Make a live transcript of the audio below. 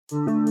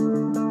Yes,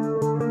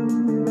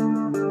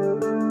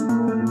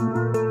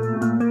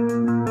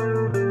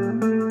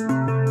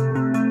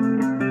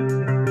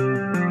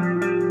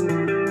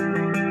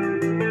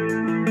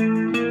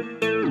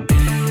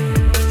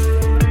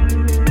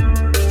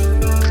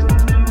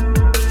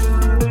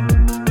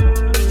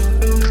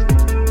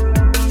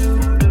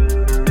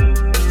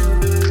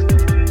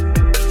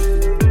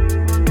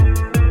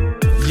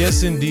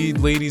 indeed,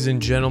 ladies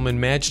and gentlemen,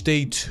 match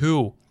day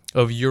 2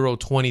 of Euro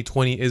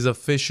 2020 is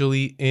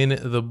officially in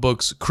the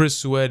books. Chris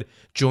Sued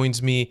joins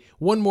me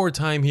one more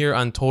time here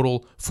on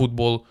Total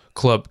Football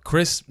Club.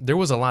 Chris, there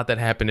was a lot that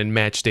happened in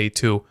match day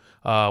 2.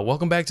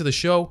 Welcome back to the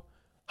show.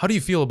 How do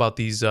you feel about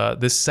this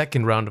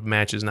second round of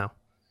matches now?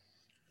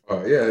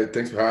 Yeah,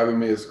 thanks for having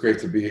me. It's great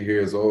to be here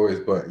as always.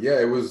 But yeah,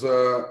 it was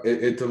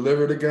it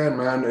delivered again,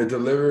 man. It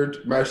delivered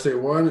match day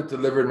 1, it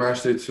delivered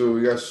match day 2.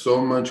 We got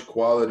so much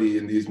quality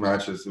in these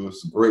matches. It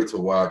was great to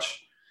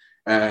watch.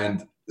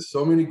 And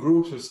so many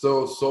groups are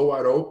still so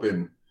wide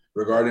open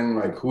regarding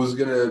like who's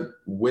gonna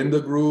win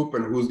the group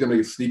and who's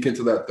gonna sneak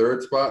into that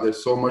third spot.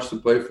 There's so much to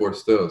play for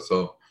still.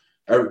 So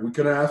we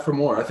couldn't ask for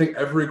more. I think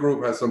every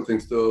group has something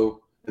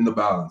still in the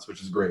balance,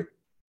 which is great.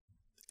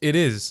 It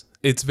is.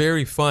 It's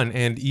very fun.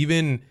 And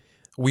even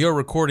we are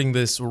recording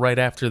this right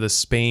after the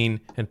Spain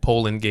and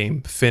Poland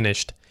game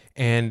finished.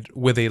 And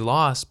with a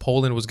loss,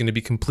 Poland was going to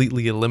be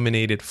completely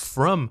eliminated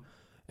from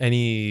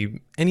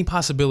any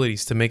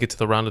possibilities to make it to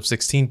the round of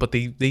 16. But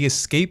they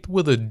escaped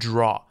with a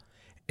draw.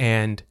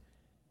 And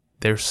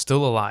they're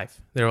still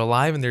alive. They're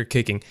alive and they're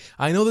kicking.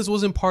 I know this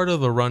wasn't part of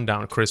the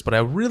rundown, Chris, but I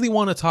really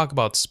want to talk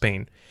about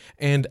Spain.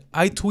 And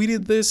I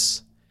tweeted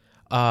this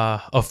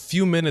a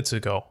few minutes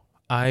ago.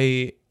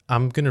 I'm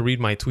going to read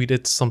my tweet.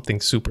 It's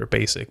something super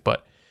basic,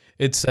 but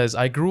it says,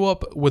 I grew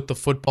up with the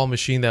football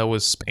machine that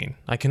was Spain.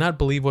 I cannot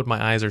believe what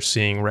my eyes are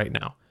seeing right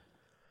now.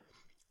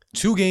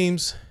 2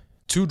 games,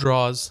 2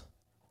 draws,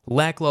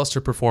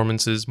 lackluster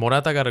performances.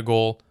 Morata got a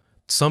goal.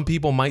 Some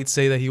people might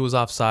say that he was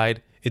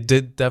offside. It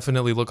did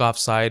definitely look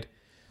offside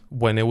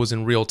when it was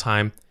in real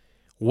time.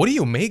 What do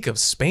you make of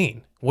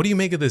Spain? What do you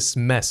make of this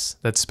mess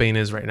that Spain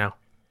is right now?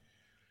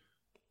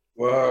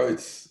 Well,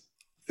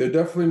 they're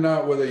definitely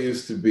not what they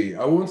used to be.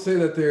 I won't say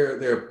that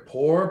they're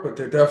poor, but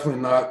they're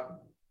definitely not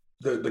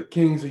the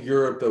kings of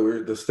Europe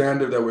the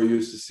standard that we're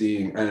used to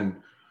seeing. And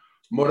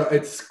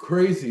it's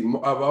crazy.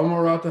 Alvaro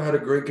Morata had a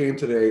great game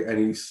today, and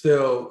he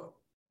still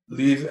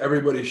leaves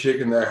everybody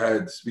shaking their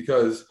heads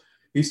because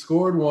he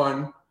scored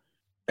 1,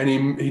 and he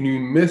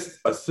missed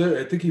I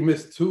think he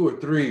missed 2 or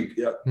 3.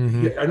 Yeah,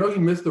 Mm-hmm. I know he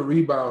missed the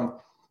rebound,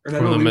 and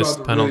I know the rebounds missed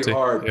are penalty. really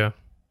hard. Yeah.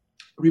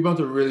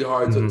 Rebounds are really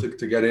hard Mm-hmm.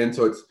 to get in,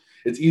 so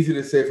it's easy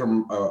to say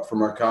from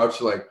our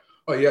couch, like,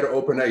 oh, he had an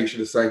open net, you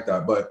should have sank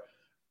that. But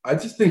I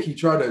just think he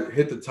tried to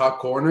hit the top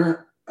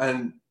corner,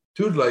 and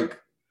dude, like,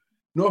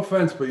 no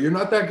offense, but you're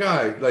not that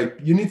guy. Like,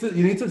 you need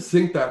to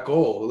sink that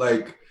goal.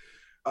 Like,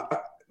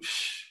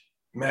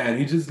 man,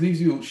 he just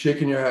leaves you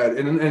shaking your head,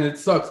 and it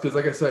sucks because,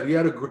 like I said,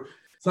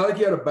 it's not like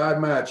he had a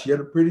bad match. He had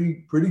a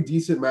pretty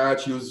decent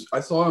match. I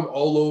saw him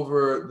all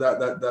over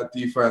that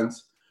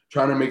defense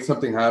trying to make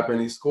something happen.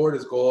 He scored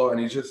his goal,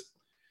 and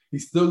he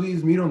still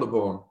leaves meat on the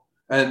bone.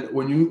 And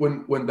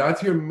when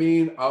that's your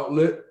main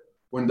outlet,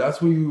 when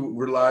that's what you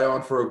rely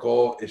on for a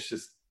goal,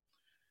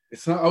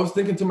 it's not. I was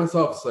thinking to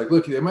myself, it's like,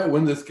 look, they might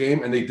win this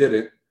game, and they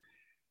didn't.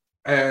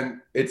 And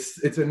it's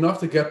enough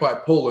to get by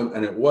Poland,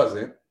 and it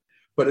wasn't.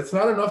 But it's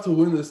not enough to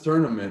win this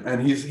tournament.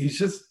 And he's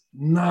just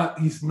not.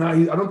 I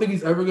don't think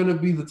he's ever going to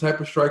be the type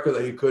of striker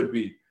that he could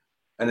be.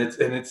 And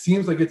it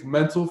seems like it's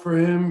mental for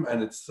him,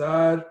 and it's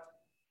sad.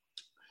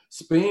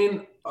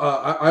 Spain,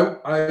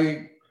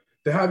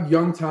 they have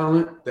young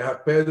talent. They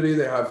have Pedri,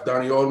 they have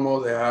Dani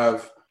Olmo, they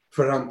have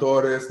Ferran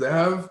Torres. They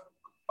have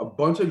a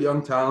bunch of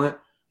young talent.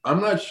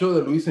 I'm not sure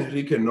that Luis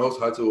Enrique knows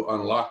how to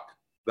unlock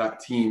that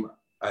team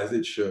as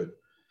it should.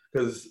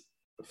 Because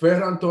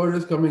Ferran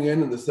Torres coming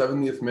in the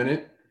 70th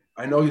minute,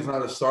 I know he's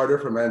not a starter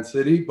for Man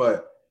City,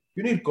 but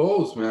you need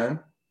goals, man.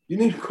 You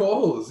need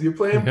goals. You're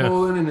playing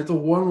Poland, and it's a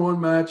 1-1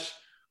 match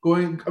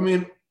going. I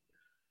mean,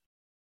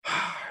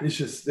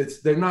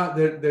 they're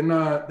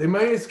not. They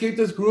might escape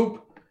this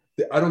group.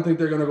 I don't think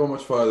they're going to go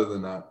much farther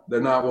than that.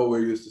 They're not what we're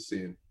used to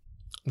seeing.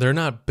 They're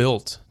not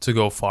built to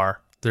go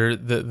far.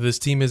 This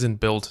team isn't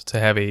built to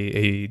have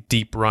a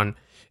deep run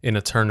in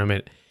a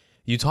tournament.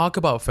 You talk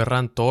about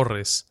Ferran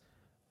Torres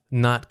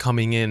not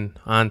coming in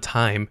on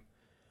time,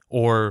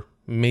 or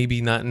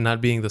maybe not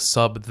being the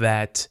sub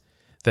that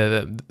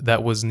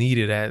was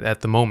needed at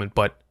the moment.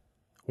 But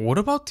what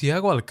about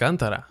Thiago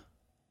Alcantara?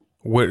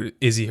 Where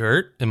is he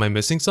hurt? Am I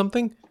missing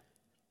something?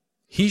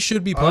 He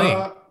should be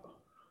playing.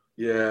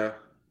 Yeah,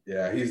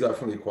 he's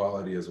definitely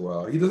quality as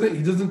well. He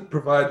doesn't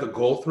provide the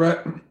goal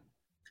threat.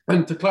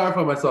 And to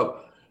clarify myself,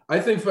 I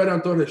think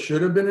Ferran Torres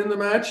should have been in the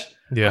match.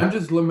 Yeah. I'm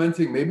just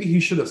lamenting maybe he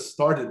should have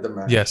started the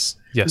match. Yes.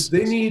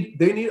 They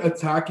need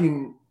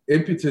attacking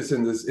impetus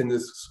in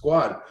this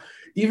squad.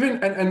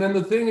 Even and then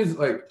the thing is,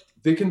 like,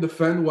 they can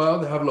defend well.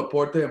 They have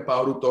Laporte and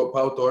Pau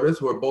Torres,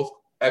 who are both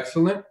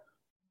excellent.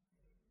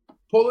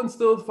 Poland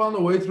still found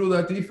a way through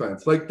that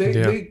defense. Like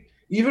they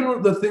even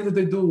with the things that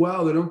they do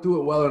well, they don't do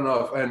it well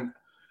enough. And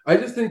I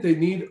just think they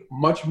need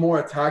much more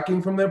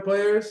attacking from their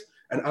players.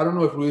 And I don't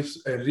know if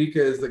Luis Enrique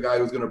is the guy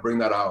who's going to bring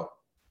that out.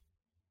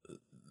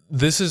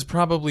 This is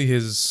probably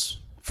his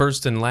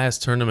first and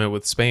last tournament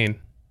with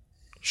Spain.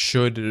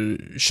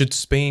 Should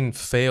Spain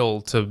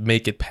fail to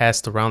make it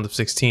past the round of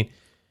 16,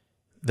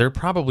 they're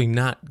probably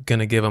not going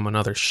to give him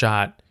another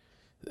shot,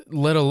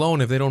 let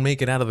alone if they don't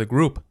make it out of the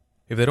group.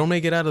 If they don't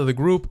make it out of the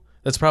group,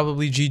 that's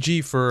probably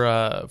GG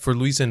for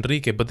Luis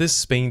Enrique. But this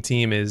Spain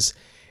team is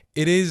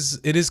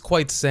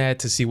quite sad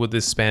to see what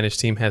this Spanish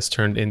team has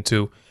turned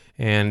into.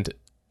 And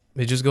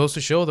it just goes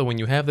to show that when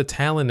you have the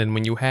talent and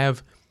when you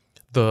have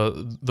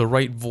the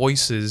right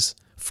voices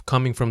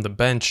coming from the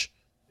bench,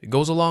 it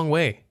goes a long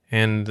way.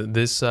 And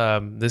this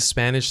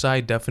Spanish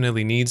side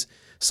definitely needs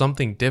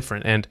something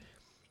different. And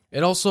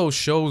it also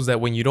shows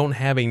that when you don't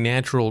have a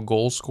natural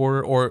goal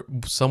scorer or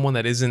someone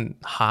that isn't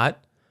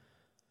hot,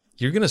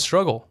 you're going to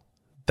struggle.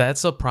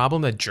 That's a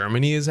problem that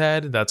Germany has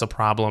had. That's a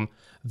problem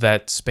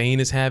that Spain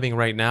is having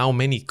right now.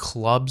 Many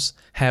clubs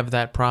have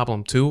that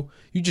problem too.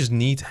 You just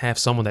need to have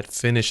someone that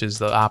finishes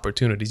the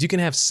opportunities. You can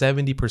have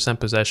 70%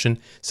 possession,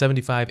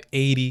 75,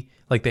 80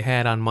 like they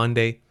had on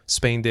Monday,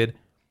 Spain did,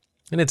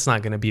 and it's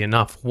not going to be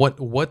enough.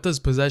 What does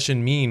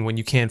possession mean when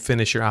you can't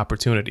finish your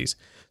opportunities?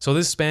 So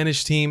this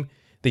Spanish team,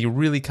 they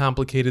really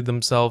complicated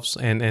themselves,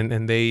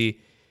 and they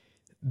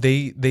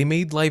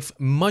made life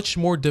much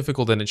more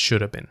difficult than it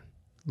should have been,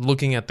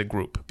 looking at the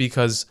group.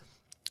 Because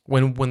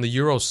when the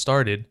Euros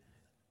started,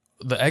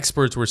 the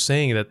experts were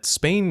saying that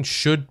Spain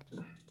should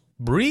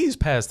breeze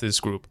past this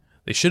group.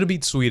 They should have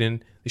beat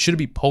Sweden. They should have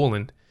beat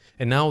Poland.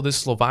 And now this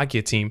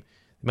Slovakia team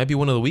might be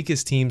one of the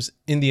weakest teams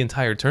in the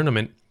entire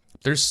tournament.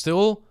 They're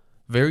still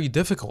very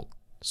difficult.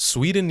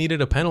 Sweden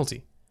needed a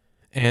penalty,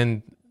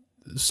 and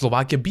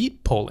Slovakia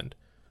beat Poland.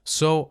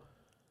 So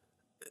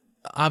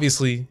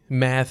obviously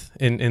math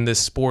in this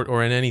sport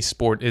or in any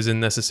sport isn't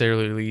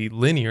necessarily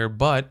linear,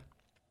 but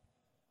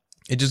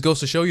it just goes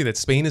to show you that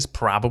Spain is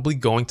probably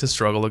going to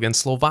struggle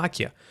against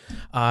Slovakia.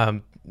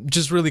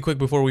 Just really quick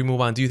before we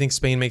move on, do you think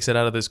Spain makes it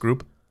out of this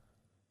group?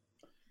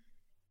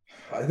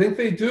 I think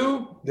they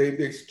do.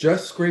 They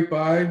just scrape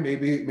by,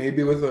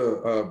 maybe with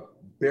a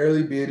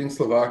barely beating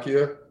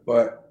Slovakia.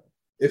 But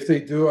if they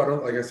do,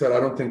 like I said, I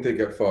don't think they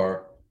get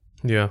far.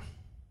 Yeah.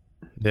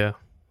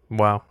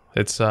 Wow.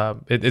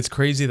 It's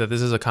crazy that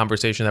this is a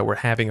conversation that we're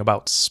having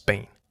about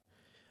Spain.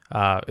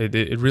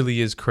 It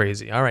really is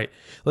crazy. All right,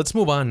 let's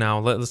move on now.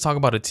 Let's talk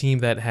about a team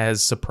that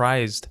has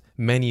surprised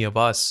many of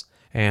us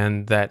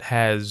and that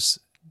has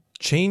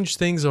changed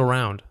things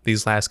around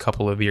these last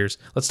couple of years.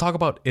 Let's talk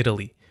about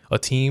Italy, a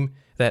team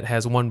that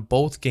has won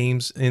both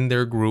games in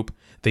their group.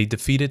 They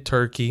defeated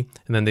Turkey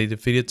and then they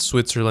defeated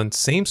Switzerland.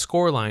 Same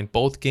scoreline,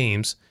 both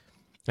games.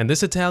 And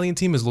this Italian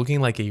team is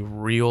looking like a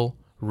real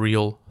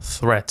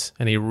threat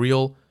and a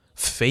real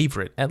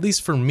favorite, at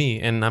least for me,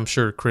 and I'm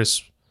sure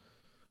Chris,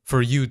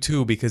 for you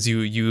too, because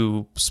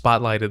you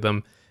spotlighted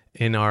them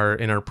in our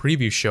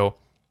preview show.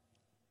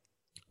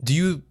 Do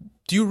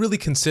you really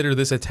consider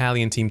this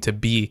Italian team to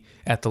be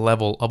at the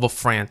level of a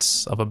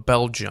France, of a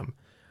Belgium,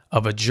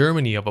 of a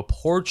Germany, of a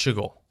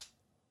Portugal?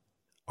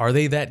 Are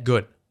they that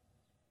good?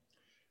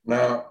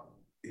 Now,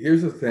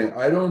 here's the thing.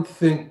 I don't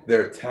think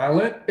their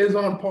talent is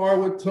on par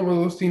with some of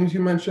those teams you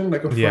mentioned,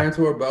 like a France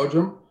or a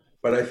Belgium,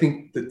 but I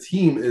think the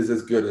team is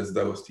as good as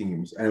those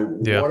teams.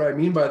 And what I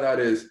mean by that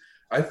is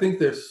I think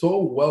they're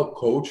so well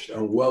coached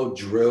and well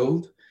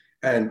drilled,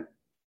 and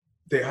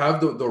they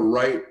have the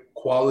right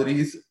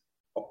qualities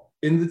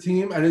in the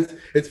team. And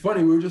it's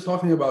funny, we were just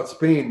talking about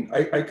Spain.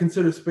 I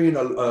consider Spain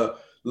a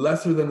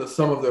lesser than the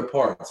sum of their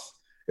parts,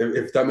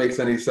 if that makes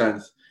any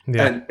sense.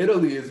 Yeah. And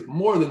Italy is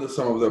more than the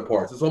sum of their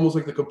parts. It's almost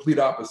like the complete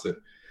opposite.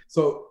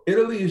 So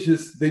Italy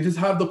is they just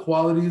have the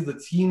qualities, the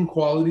team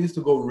qualities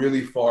to go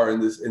really far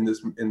in this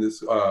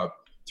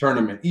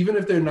tournament. Even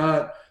if they're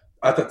not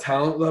at the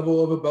talent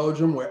level of a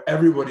Belgium where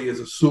everybody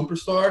is a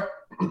superstar,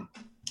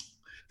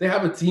 they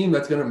have a team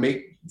that's going to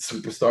make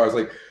superstars.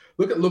 Like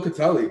look at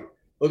Locatelli.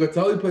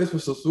 Locatelli plays for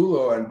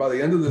Sassuolo, and by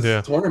the end of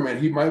this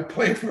tournament, he might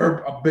play for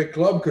a big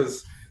club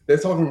because they're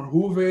talking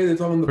Juve, they're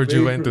talking for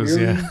Juventus,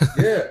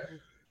 yeah.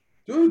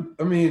 Dude,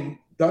 I mean,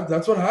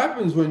 that's what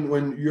happens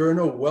when you're in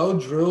a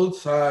well-drilled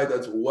side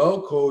that's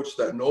well-coached,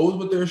 that knows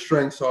what their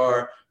strengths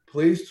are,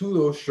 plays to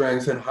those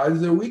strengths, and hides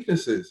their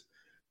weaknesses.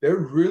 They're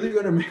really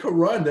going to make a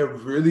run. They're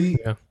really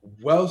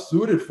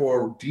well-suited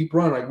for a deep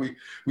run. Like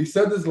we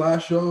said this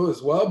last show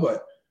as well,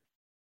 but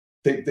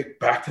they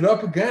backed it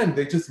up again.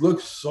 They just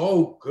look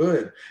so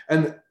good.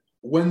 And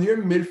when your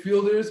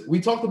midfielders,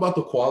 we talked about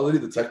the quality,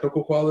 the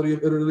technical quality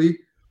of Italy.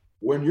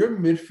 When your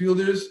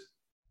midfielders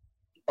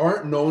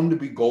aren't known to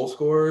be goal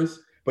scorers,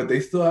 but they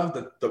still have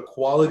the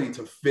quality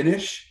to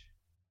finish.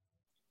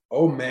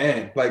 Oh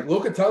man, like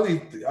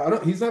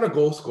Locatelli, he's not a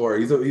goal scorer.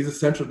 He's a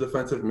central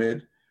defensive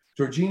mid.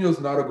 Jorginho's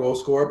not a goal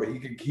scorer, but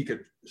he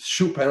could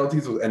shoot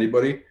penalties with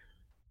anybody.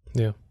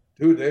 Yeah,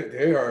 dude,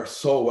 they are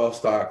so well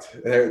stocked.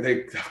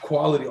 They have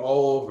quality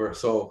all over.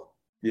 So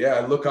yeah,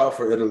 look out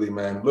for Italy,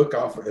 man. Look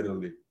out for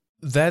Italy.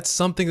 That's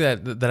something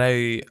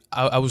that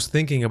I was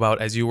thinking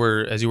about as you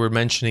were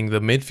mentioning the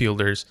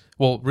midfielders.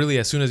 Well, really,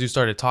 as soon as you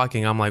started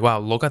talking, I'm like,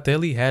 wow,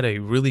 Locatelli had a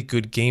really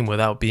good game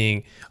without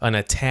being an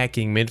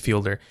attacking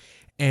midfielder.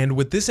 And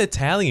with this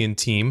Italian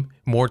team,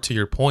 more to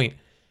your point,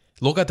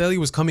 Locatelli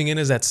was coming in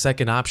as that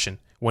second option.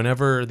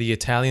 Whenever the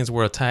Italians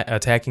were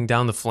attacking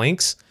down the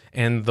flanks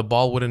and the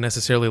ball wouldn't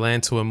necessarily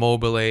land to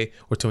Immobile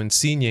or to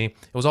Insigne, it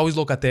was always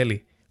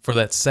Locatelli for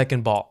that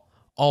second ball,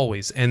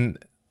 always.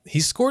 And he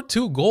scored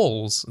 2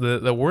 goals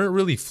that weren't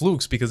really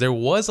flukes because there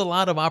was a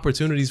lot of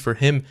opportunities for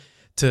him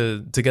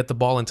to get the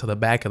ball into the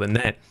back of the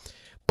net.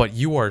 But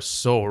you are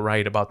so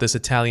right about this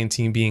Italian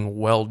team being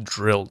well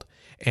drilled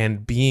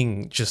and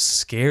being just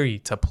scary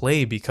to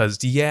play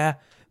because, yeah,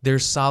 they're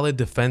solid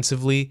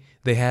defensively.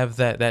 They have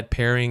that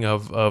pairing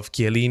of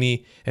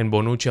Chiellini and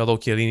Bonucci, although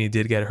Chiellini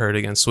did get hurt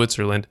against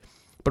Switzerland.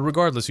 But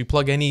regardless, you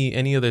plug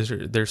any of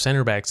their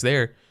center backs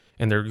there,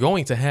 and they're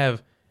going to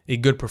have a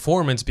good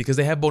performance because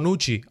they have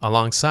Bonucci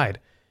alongside.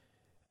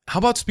 How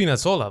about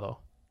Spinazzola, though?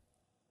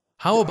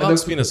 How about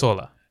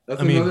Spinazzola?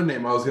 That's another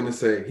name I was going to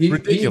say.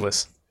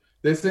 Ridiculous.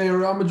 They're saying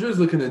Real Madrid's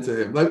looking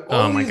into him. Like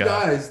all these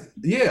guys,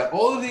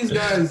 all of these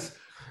guys,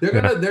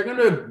 they're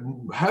gonna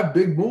have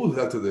big moves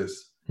after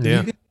this. Yeah.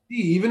 You can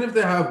see, even if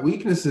they have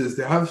weaknesses,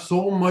 they have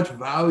so much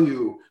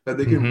value that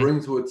they can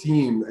bring to a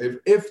team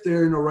if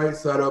they're in the right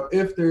setup,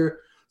 if they're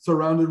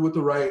surrounded with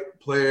the right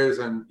players.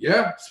 And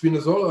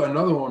Spinazzola,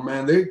 another one,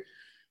 man.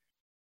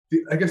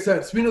 Like I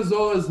said,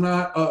 Spinazzola is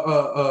not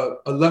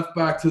a left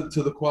back to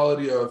the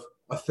quality of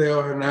a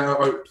Theo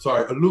Hernandez,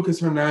 a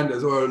Lucas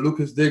Hernandez or a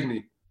Lucas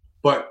Digny,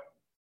 but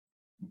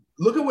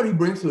look at what he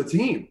brings to a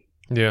team.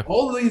 Yeah,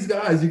 all of these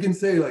guys, you can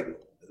say like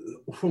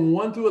from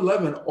 1 to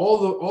 11,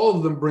 all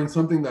of them bring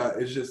something that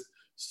is just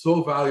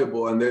so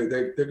valuable, and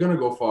they're gonna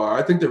go far.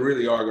 I think they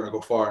really are gonna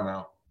go far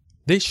now.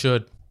 They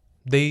should.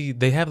 They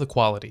have the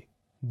quality.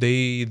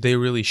 They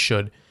really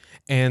should.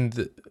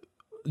 And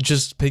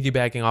just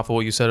piggybacking off of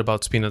what you said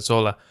about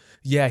Spinazzola,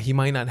 yeah, he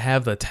might not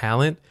have the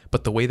talent,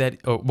 but the way that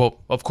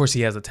of course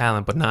he has the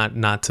talent, but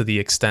not to the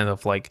extent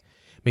of like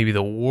maybe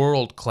the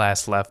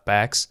world-class left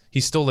backs.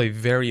 He's still a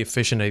very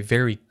efficient, a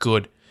very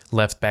good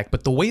left back.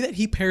 But the way that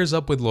he pairs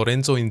up with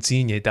Lorenzo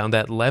Insigne down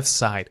that left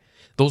side,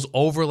 those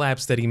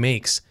overlaps that he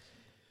makes,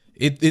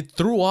 it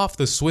threw off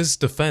the Swiss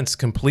defense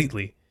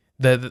completely.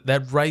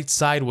 That right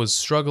side was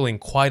struggling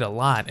quite a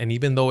lot. And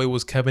even though it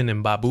was Kevin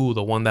Mbabu,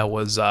 the one that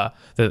was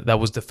that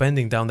was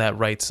defending down that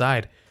right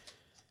side,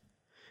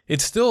 it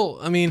still,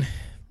 I mean,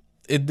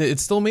 it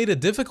still made it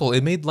difficult.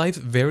 It made life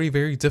very,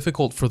 very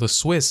difficult for the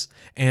Swiss.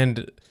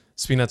 And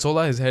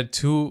Spinazzola has had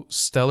 2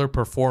 stellar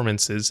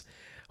performances.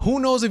 Who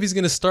knows if he's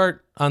going to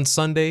start on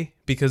Sunday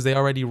because they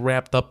already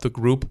wrapped up the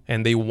group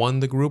and they won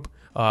the group.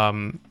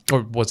 Or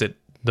was it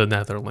the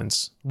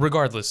Netherlands?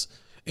 Regardless,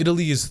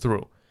 Italy is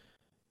through.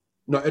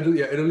 No,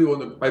 Italy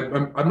won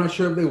I'm not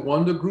sure if they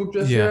won the group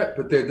just yet,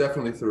 but they're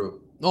definitely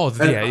through. Oh,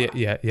 they're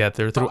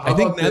through. I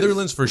think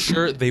Netherlands for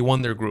sure, they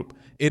won their group.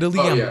 Italy,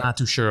 I'm not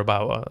too sure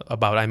about.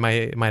 I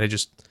might have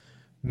just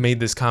made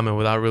this comment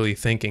without really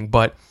thinking,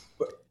 but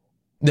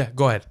yeah,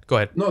 go ahead.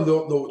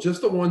 No,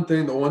 just the one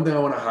thing I want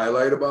to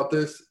highlight about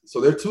this.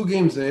 So they're 2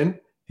 games in.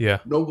 Yeah.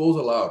 No goals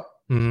allowed.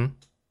 Mm-hmm.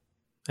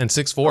 And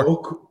 6-4.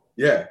 Oh,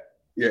 yeah,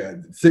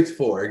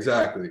 6-4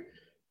 exactly,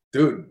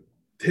 dude.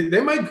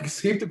 They might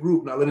escape the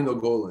group not letting a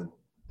goal in.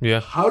 Yeah.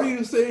 How do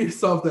you say to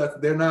yourself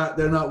that they're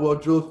not well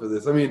drilled for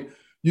this? I mean,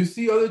 you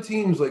see other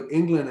teams like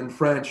England and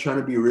France trying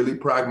to be really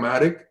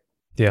pragmatic.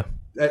 Yeah.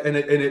 And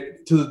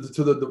it to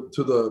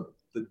the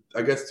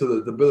I guess to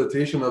the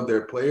debilitation of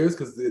their players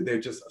because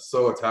they're just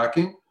so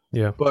attacking.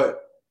 Yeah.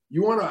 But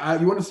you want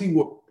to see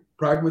what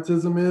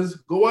pragmatism is?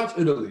 Go watch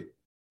Italy.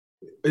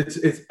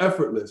 It's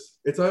effortless.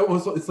 It's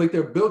like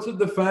they're built to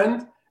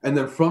defend, and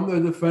then from their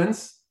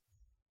defense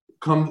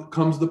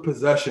comes the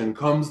possession,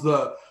 comes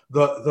the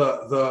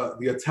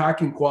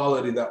attacking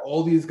quality that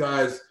all these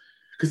guys.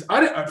 Because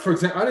for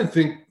example, I didn't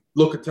think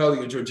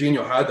Locatelli and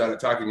Jorginho had that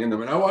attacking in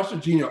them, and I watched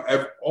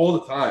Jorginho all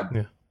the time.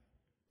 Yeah,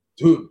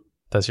 dude,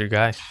 that's your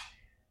guy.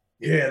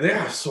 Yeah, they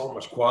have so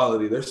much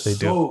quality. They're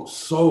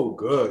so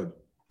good.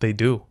 They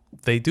do.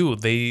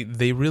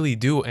 They really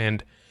do.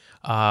 And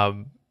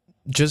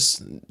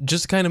just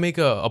to kind of make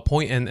a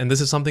point, and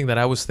this is something that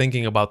I was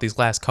thinking about these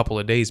last couple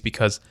of days,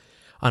 because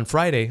on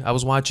Friday I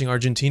was watching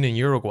Argentina and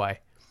Uruguay,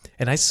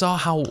 and I saw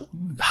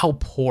how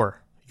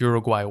poor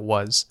Uruguay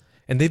was.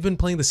 And they've been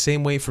playing the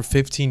same way for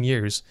 15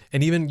 years.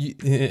 And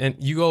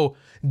you go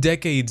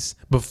decades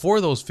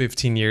before those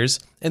 15 years,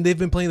 and they've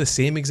been playing the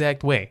same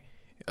exact way.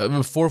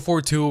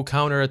 4-4-2,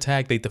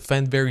 counter-attack, they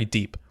defend very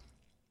deep.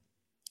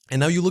 And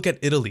now you look at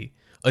Italy,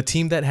 a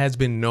team that has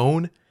been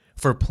known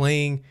for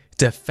playing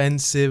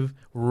defensive,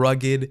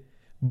 rugged,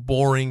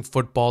 boring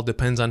football,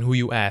 depends on who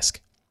you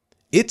ask.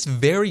 It's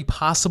very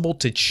possible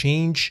to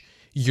change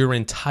your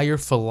entire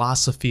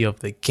philosophy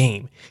of the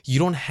game. You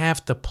don't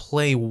have to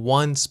play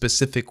one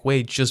specific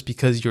way just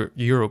because you're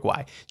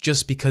Uruguay,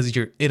 just because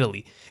you're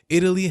Italy.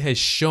 Italy has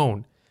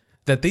shown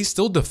that they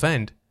still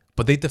defend,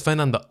 but they defend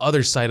on the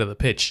other side of the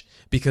pitch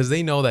because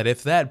they know that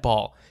if that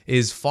ball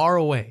is far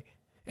away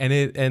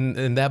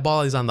and that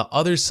ball is on the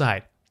other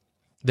side,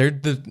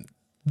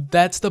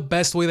 that's the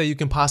best way that you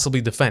can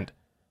possibly defend.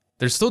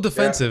 They're still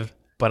defensive,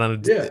 but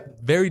on a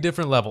very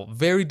different level,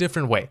 very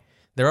different way.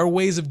 There are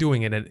ways of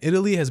doing it, and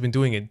Italy has been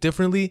doing it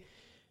differently.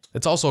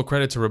 It's also a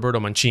credit to Roberto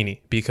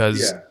Mancini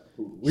because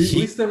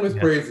we send his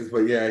praises,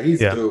 but he's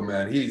due,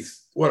 man.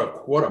 He's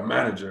what a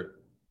manager.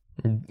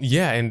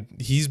 Yeah, and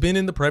he's been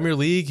in the Premier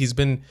League. He's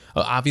been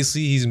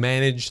obviously he's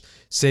managed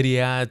Serie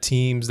A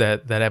teams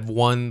that have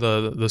won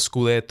the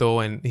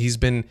Scudetto, and he's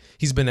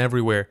been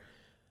everywhere.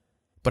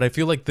 But I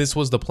feel like this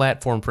was the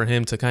platform for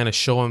him to kind of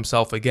show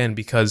himself again,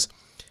 because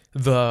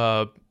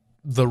the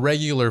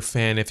regular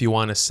fan, if you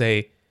want to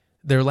say,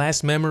 their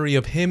last memory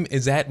of him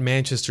is at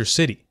Manchester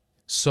City.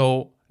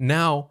 So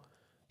now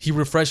he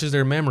refreshes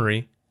their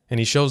memory and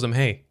he shows them,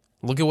 hey,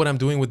 look at what I'm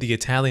doing with the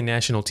Italian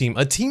national team,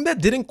 a team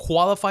that didn't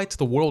qualify to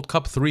the World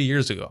Cup 3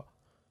 years ago.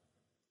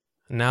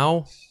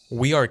 Now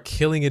we are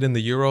killing it in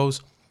the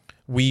Euros.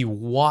 We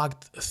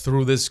walked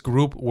through this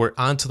group. We're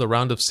on to the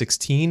round of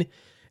 16.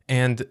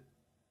 And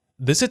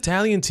this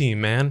Italian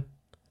team, man,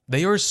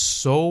 they are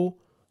so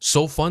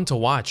fun to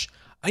watch.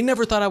 I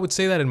never thought I would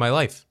say that in my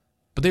life,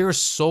 but they are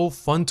so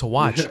fun to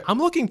watch. Yeah. I'm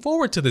looking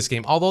forward to this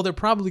game, although they're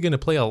probably going to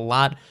play a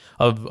lot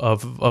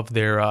of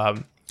their, I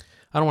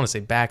don't want to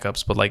say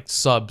backups, but like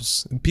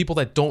subs, people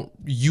that don't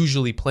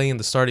usually play in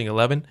the starting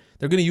 11.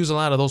 They're going to use a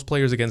lot of those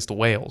players against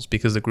Wales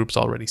because the group's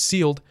already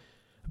sealed.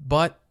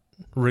 But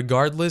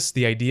regardless,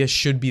 the idea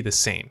should be the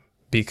same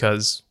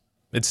because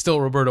it's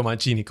still Roberto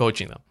Mancini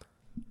coaching them.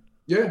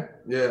 Yeah.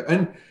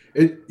 And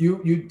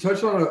you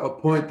touched on a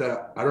point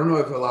that I don't know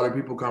if a lot of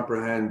people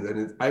comprehend,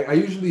 and I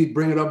usually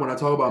bring it up when I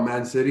talk about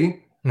Man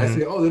City. I say,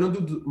 they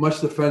don't do much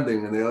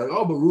defending, and they're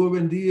like, but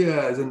Ruben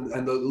Diaz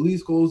and the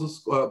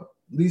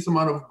least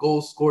amount of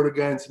goals scored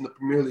against in the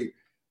Premier League.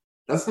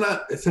 That's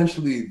not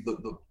essentially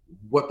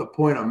what the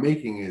point I'm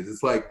making is.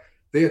 It's like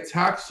they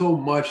attack so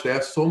much, they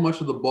have so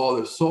much of the ball,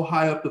 they're so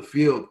high up the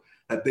field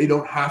that they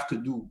don't have to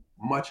do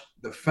much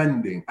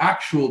defending,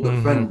 actual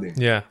defending.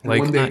 Yeah,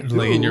 like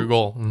in your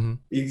goal.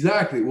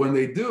 Exactly. When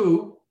they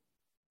do,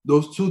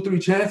 those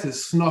 2-3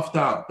 chances snuffed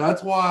out.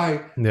 That's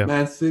why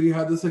Man City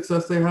had the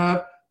success they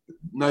have.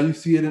 Now you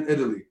see it in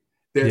Italy.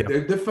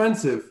 They're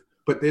defensive,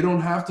 but they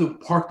don't have to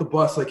park the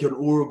bus like in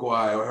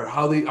Uruguay or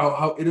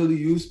how Italy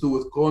used to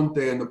with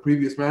Conte and the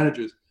previous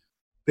managers.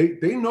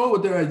 They know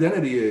what their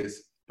identity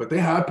is, but they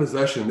have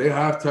possession. They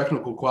have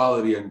technical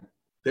quality, and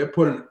they're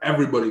putting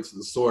everybody to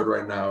the sword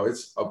right now.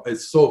 It's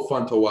so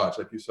fun to watch,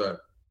 like you said.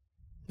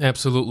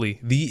 Absolutely.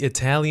 The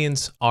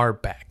Italians are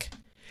back.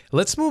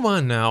 Let's move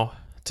on now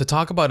to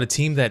talk about a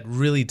team that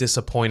really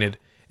disappointed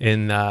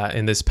in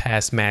this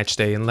past match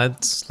day, and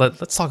let's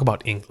talk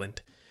about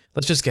England.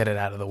 Let's just get it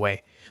out of the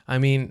way. I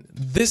mean,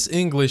 this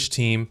English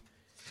team,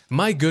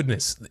 my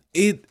goodness,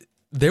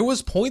 there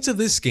was points of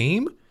this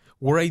game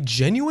where I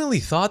genuinely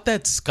thought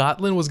that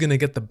Scotland was going to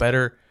get the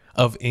better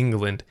of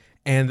England,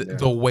 and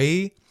the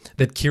way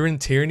that Kieran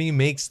Tierney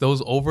makes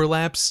those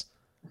overlaps,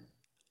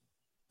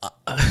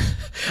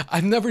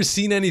 I've never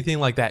seen anything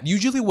like that.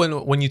 Usually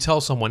when you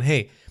tell someone,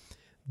 hey,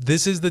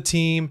 this is the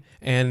team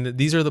and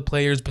these are the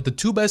players, but the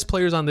two best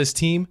players on this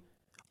team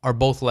are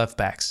both left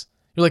backs.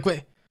 You're like,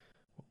 wait,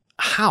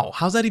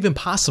 how's that even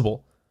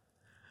possible?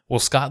 Well,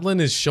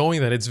 Scotland is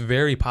showing that it's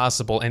very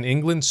possible, and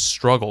England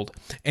struggled.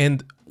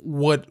 And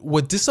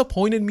what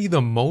disappointed me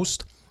the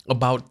most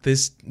about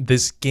this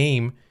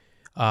game,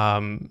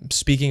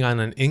 speaking on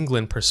an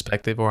England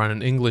perspective or on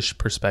an English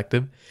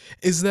perspective,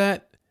 is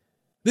that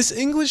this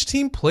English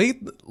team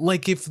played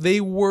like if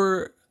they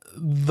were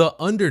the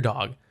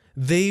underdog.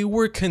 They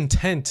were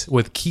content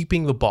with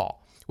keeping the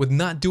ball, with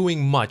not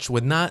doing much,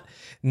 with not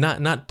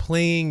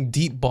playing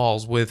deep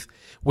balls, with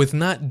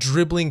not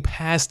dribbling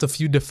past a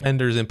few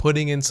defenders and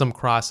putting in some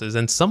crosses.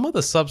 And some of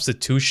the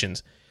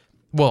substitutions,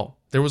 well,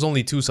 there was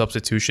only 2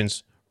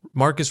 substitutions,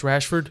 Marcus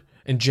Rashford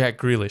and Jack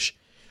Grealish.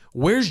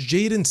 Where's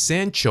Jadon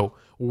Sancho?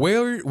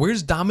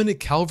 Where's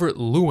Dominic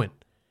Calvert-Lewin?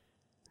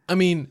 I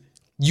mean,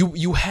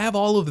 you have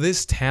all of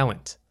this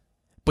talent,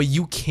 but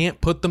you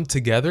can't put them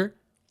together.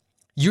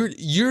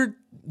 You're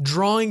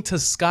drawing to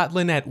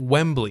Scotland at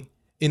Wembley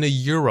in a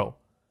Euro.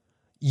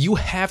 You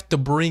have to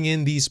bring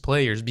in these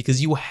players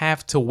because you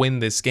have to win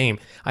this game.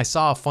 I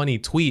saw a funny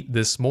tweet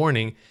this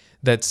morning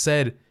that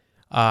said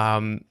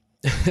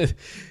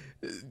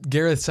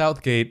Gareth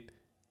Southgate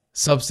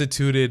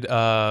substituted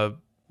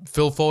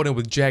Phil Foden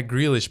with Jack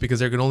Grealish because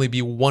there can only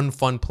be one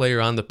fun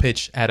player on the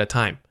pitch at a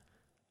time.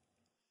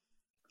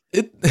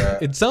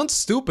 It sounds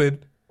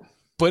stupid,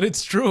 but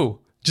it's true.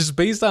 Just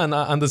based on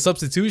the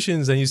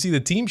substitutions and you see the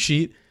team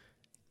sheet,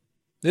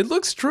 it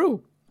looks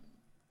true.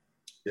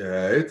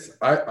 Yeah,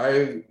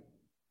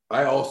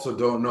 I also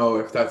don't know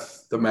if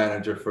that's the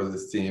manager for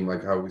this team,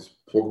 like how we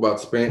spoke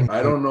about Spain.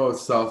 I don't know if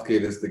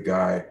Southgate is the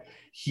guy.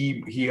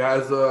 He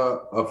has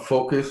a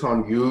focus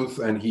on youth,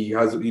 and he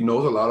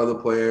knows a lot of the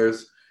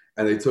players,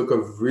 and they took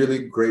a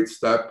really great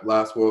step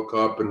last World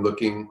Cup and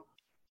looking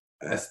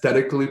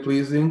aesthetically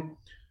pleasing.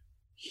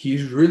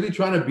 he's really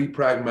trying to be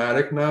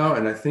pragmatic now,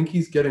 and I think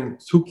he's getting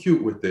too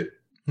cute with it.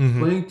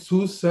 Playing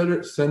two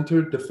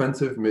center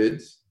defensive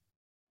mids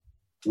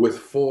with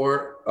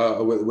four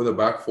with a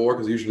back four,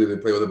 because usually they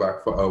play with a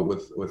back four,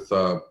 with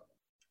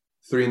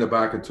three in the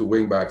back and two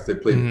wing backs. They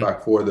played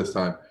back four this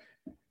time.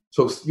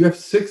 So you have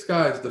 6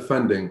 guys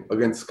defending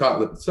against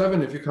Scotland.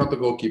 7 if you count the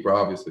goalkeeper,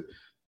 obviously.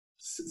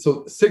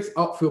 So 6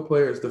 outfield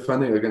players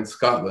defending against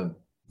Scotland.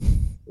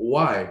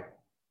 Why?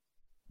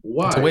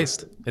 It's a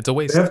waste. It's a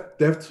waste.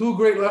 They have 2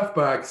 great left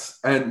backs,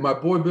 and my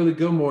boy Billy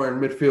Gilmore in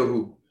midfield,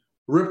 who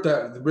ripped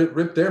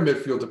their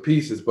midfield to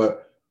pieces.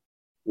 But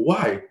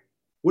why?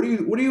 What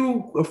are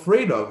you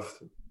afraid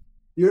of?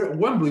 You're at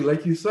Wembley,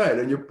 like you said,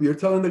 and you're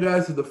telling the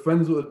guys to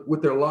defend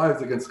with their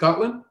lives against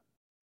Scotland.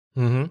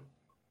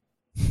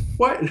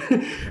 What?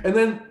 And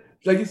then,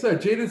 like you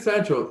said, Jadon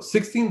Sancho,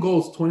 16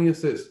 goals, 20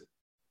 assists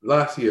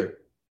last year.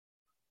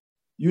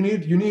 You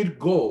need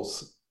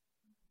goals.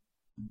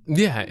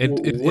 Yeah,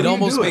 it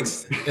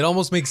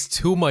almost makes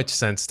too much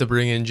sense to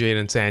bring in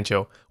Jadon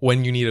Sancho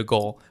when you need a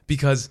goal,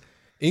 because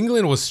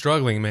England was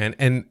struggling, man,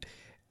 and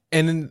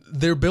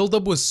their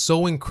buildup was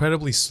so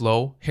incredibly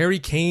slow. Harry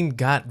Kane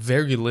got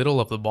very little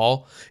of the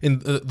ball,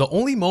 and the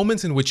only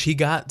moments in which he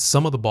got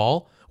some of the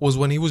ball was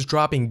when he was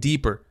dropping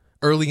deeper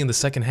early in the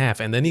second half,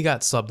 and then he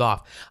got subbed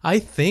off. I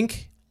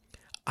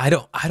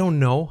don't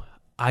know.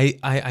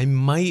 I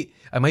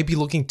might be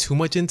looking too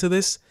much into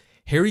this.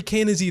 Harry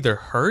Kane is either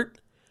hurt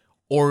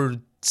or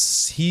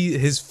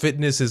his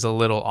fitness is a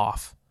little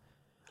off.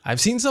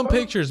 I've seen some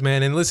pictures,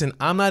 man, and listen,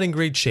 I'm not in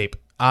great shape,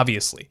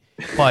 obviously,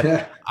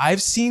 but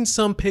I've seen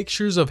some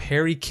pictures of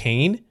Harry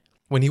Kane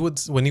when he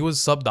was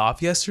subbed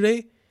off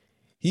yesterday.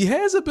 He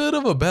has a bit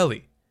of a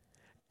belly,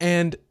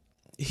 and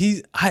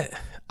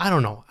I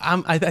don't know.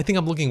 I think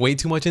I'm looking way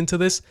too much into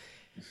this,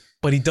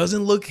 but he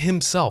doesn't look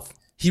himself.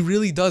 He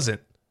really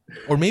doesn't.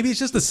 Or maybe it's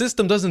just the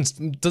system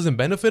doesn't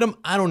benefit him.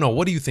 I don't know.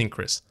 What do you think,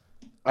 Chris?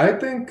 I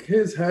think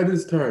his head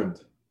is turned.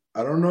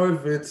 I don't know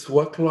if it's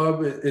what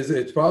club it is.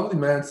 It's probably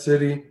Man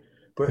City,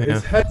 but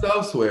his head's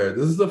elsewhere.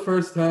 This is the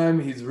first time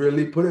he's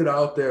really put it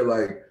out there.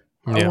 Like,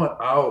 I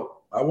want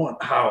out. I want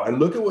out. And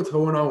look at what's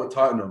going on with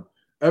Tottenham.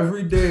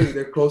 Every day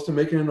they're close to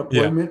making an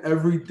appointment.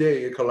 Every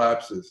day it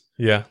collapses.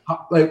 Yeah.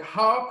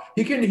 How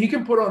he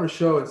can put on a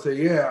show and say,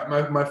 yeah,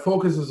 my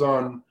focus is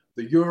on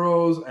the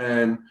Euros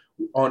and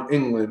on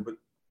England, but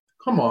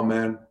come on,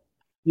 man.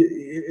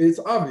 It's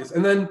obvious.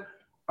 And then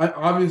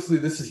obviously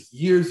this is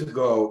years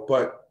ago,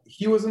 but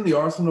he was in the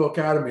Arsenal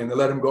Academy and they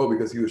let him go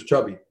because he was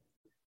chubby.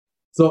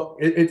 So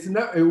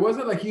it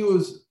wasn't like he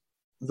was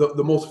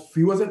the most,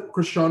 he wasn't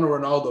Cristiano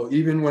Ronaldo,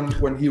 even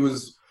when he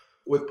was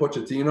with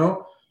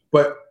Pochettino.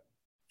 But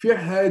if your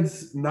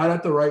head's not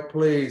at the right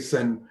place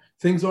and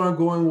things aren't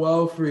going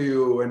well for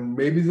you, and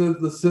maybe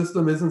the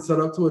system isn't set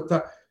up to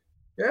attack,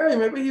 yeah,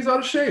 maybe he's out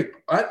of shape.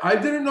 I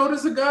didn't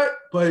notice the guy,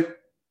 but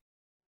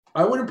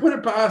I wouldn't put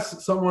it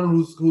past someone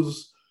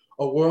who's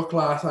a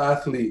world-class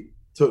athlete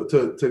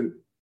to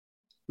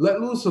let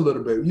loose a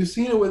little bit. You've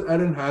seen it with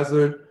Eden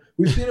Hazard.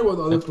 We've seen it with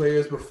other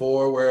players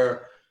before,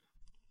 where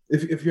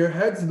if your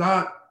head's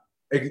not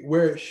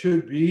where it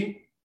should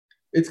be,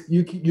 it's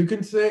you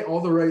can say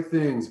all the right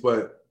things,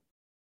 but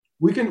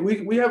we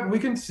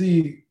can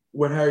see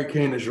when Harry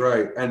Kane is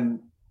right, and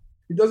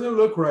he doesn't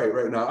look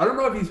right now. I don't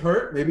know if he's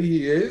hurt. Maybe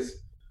he is.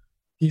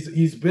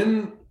 He's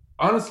been,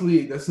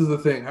 honestly, this is the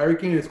thing. Harry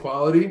Kane is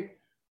quality.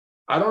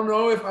 I don't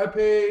know if I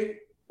pay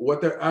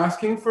what they're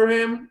asking for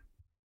him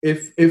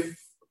if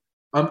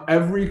I'm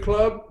every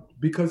club,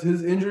 because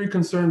his injury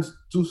concerns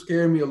do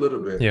scare me a little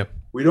bit. Yeah.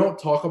 We don't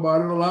talk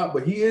about it a lot,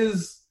 but he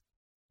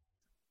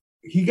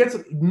gets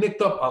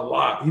nicked up a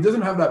lot. He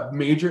doesn't have that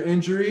major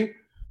injury,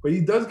 but he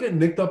does get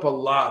nicked up a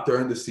lot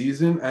during the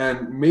season,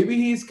 and maybe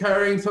he's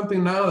carrying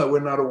something now that we're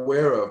not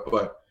aware of.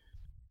 But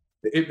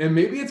and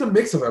maybe it's a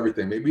mix of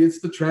everything. Maybe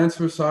it's the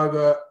transfer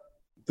saga,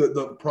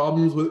 the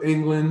problems with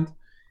England,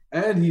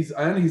 and he's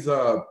out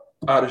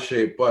of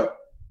shape, but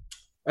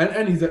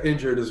and he's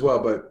injured as well.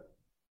 But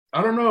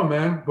I don't know,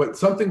 man. But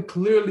something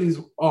clearly is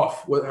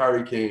off with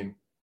Harry Kane,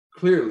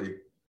 clearly.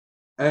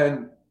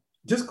 And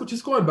just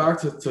going back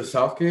to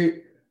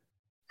Southgate,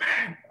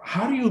 man,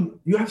 how do you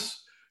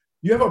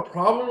have a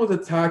problem with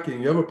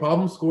attacking, you have a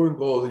problem scoring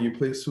goals, and you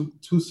play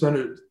two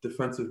center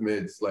defensive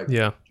mids? Like,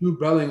 Jude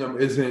Bellingham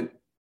isn't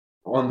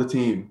on the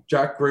team.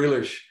 Jack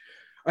Grealish.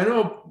 I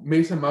know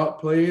Mason Mount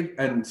played,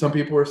 and some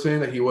people were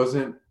saying that he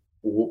wasn't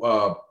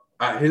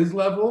at his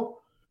level,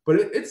 but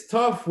it's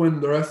tough when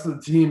the rest of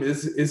the team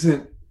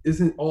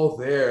isn't all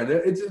there, and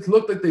it just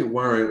looked like they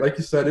weren't. Like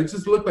you said, it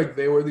just looked like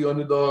they were the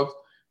underdogs.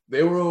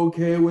 They were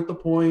okay with the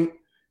point,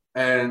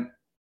 and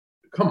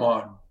come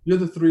on, you're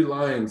the Three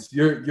Lions.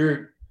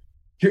 You're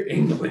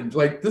England.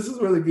 Like, this is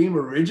where the game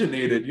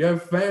originated. You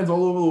have fans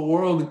all over the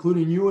world,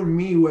 including you and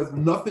me, who has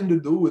nothing to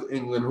do with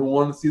England, who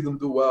want to see them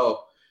do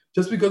well,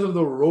 just because of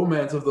the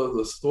romance of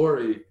the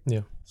story.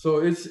 Yeah. So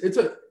it's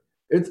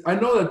I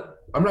know that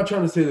I'm not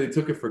trying to say they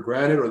took it for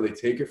granted or they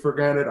take it for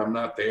granted. I'm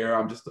not there.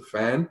 I'm just a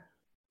fan.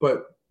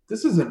 But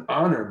this is an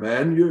honor,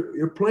 man.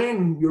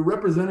 You're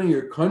representing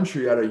your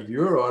country at at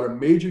a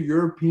major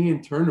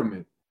European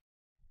tournament.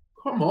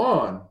 Come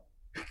on,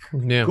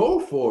 Yeah. go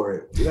for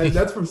it.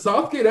 That's from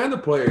Southgate and the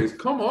players.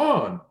 Come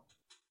on.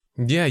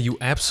 Yeah, you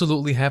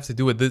absolutely have to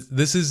do it.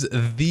 This is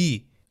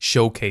the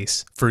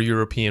showcase for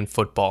European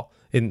football,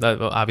 in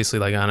obviously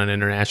like on an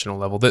international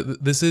level.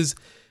 This is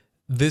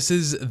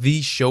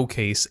the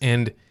showcase,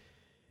 and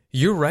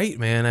you're right,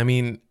 man. I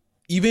mean,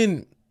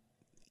 even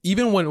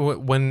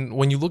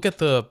when you look at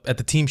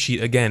the team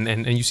sheet again,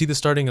 and you see the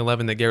starting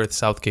 11 that Gareth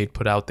Southgate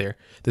put out there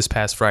this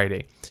past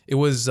Friday, it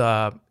was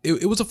a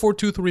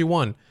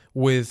 4-2-3-1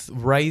 with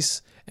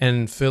Rice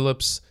and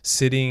Phillips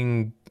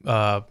sitting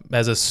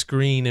as a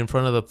screen in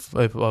front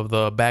of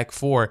the back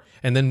four,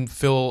 and then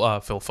Phil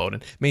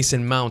Foden,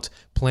 Mason Mount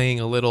playing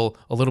a little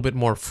bit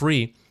more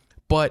free.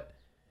 But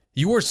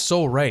you are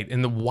so right.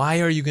 And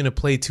why are you going to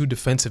play two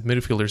defensive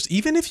midfielders?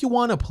 Even if you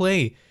want to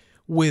play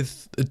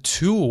with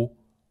two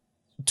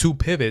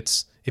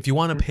pivots, if you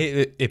want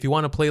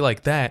to play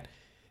like that,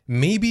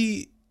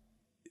 maybe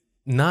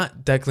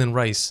not Declan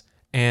Rice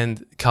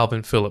and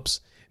Calvin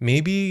Phillips.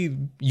 Maybe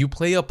you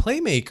play a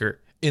playmaker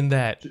in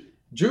that.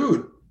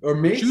 Jude or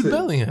Mason. Jude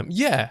Bellingham.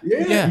 Yeah.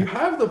 You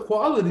have the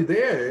quality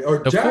there. Or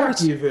Of Jack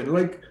course. even.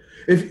 Like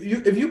if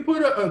you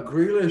put a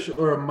Grealish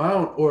or a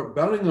Mount or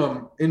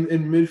Bellingham in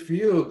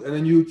midfield, and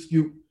then you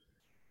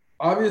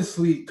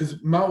obviously,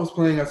 because Mount was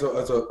playing as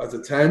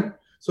a 10.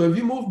 So if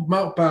you move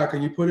Mount back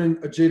and you put in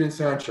a Jadon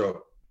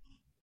Sancho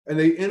and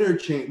they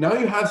interchange, now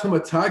you have some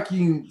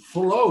attacking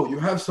flow. You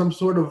have some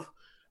sort of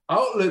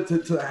outlet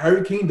to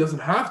Harry Kane doesn't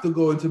have to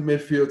go into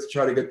midfield to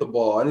try to get the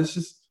ball. And it's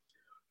just,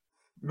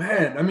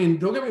 man, I mean,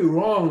 don't get me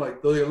wrong.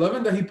 Like the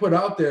 11 that he put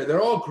out there,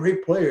 they're all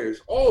great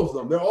players. All of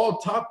them. They're all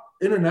top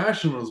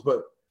internationals.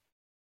 But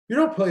you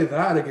don't play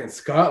that against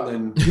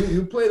Scotland.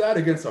 You play that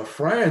against a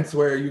France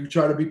where you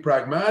try to be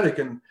pragmatic.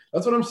 And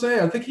that's what I'm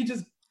saying. I think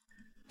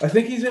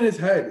he's in his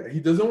head. He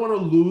doesn't want to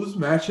lose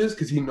matches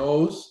because he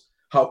knows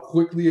how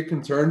quickly it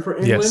can turn for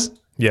England.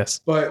 Yes.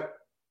 But,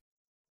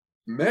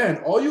 man,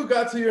 all you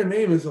got to your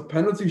name is a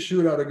penalty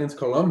shootout against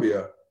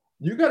Colombia.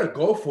 You got to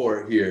go for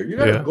it here. You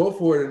got to go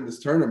for it in this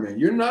tournament.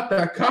 You're not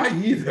that guy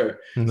either.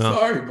 No.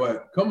 Sorry,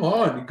 but come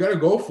on. You got to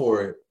go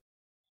for it.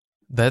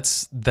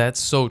 That's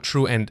so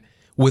true. And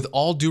with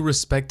all due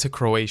respect to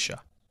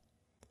Croatia,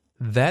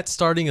 that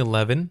starting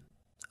 11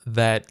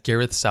 that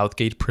Gareth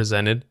Southgate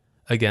presented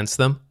against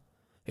them,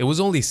 it was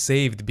only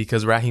saved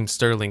because Raheem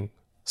Sterling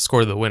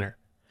scored the winner.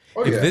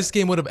 If this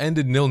game would have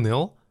ended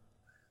 0-0,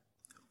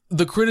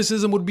 the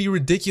criticism would be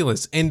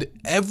ridiculous. And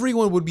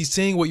everyone would be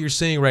saying what you're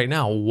saying right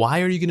now.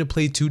 Why are you going to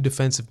play two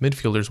defensive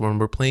midfielders when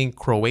we're playing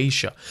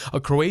Croatia? A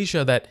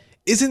Croatia that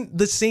isn't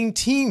the same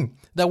team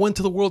that went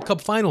to the World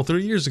Cup final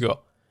 3 years ago.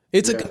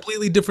 It's a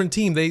completely different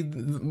team.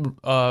 Rakitic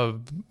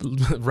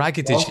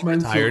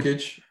retired.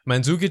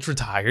 Mandzukic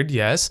retired,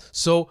 yes.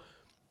 So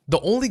the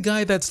only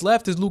guy that's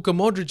left is Luka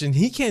Modric, and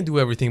he can't do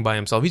everything by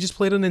himself. He just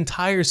played an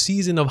entire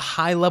season of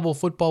high-level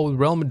football with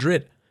Real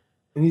Madrid.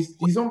 And he's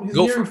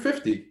nearing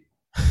 50.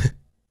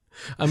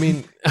 I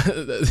mean,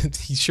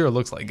 he sure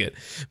looks like it.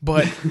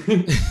 But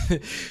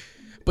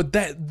but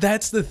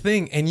that's the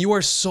thing. And you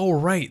are so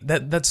right.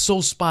 That's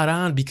so spot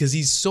on because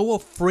he's so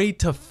afraid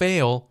to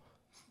fail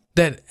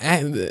that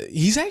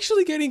he's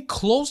actually getting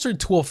closer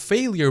to a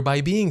failure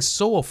by being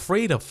so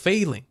afraid of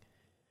failing.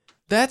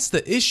 That's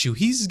the issue.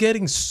 He's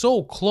getting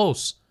so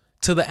close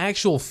to the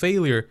actual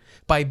failure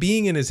by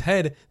being in his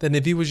head than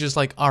if he was just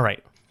like, all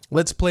right,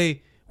 let's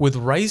play with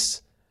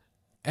Rice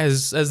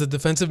as the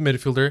defensive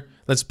midfielder.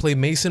 Let's play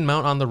Mason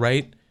Mount on the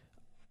right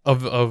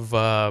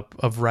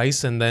of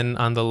Rice, and then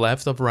on the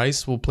left of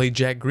Rice, we'll play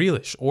Jack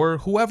Grealish or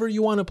whoever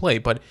you want to play.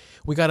 But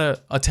we got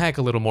to attack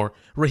a little more.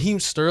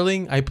 Raheem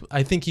Sterling,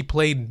 I think he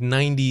played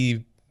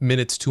 90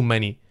 minutes too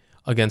many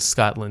against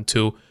Scotland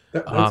too.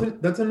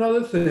 That's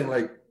another thing.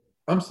 Like,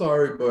 I'm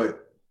sorry,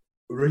 but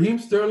Raheem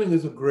Sterling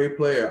is a great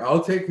player.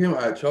 I'll take him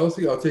at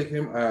Chelsea. I'll take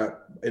him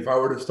if I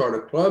were to start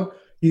a club.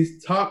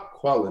 He's top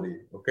quality,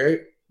 okay?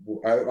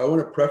 I want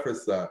to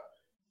preface that.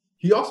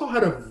 He also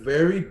had a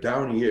very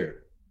down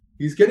year.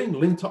 He's getting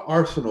linked to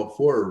Arsenal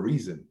for a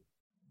reason.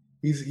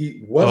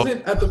 He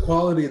wasn't at the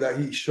quality that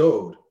he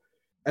showed.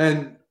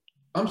 And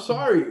I'm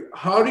sorry,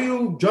 how do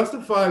you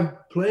justify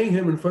playing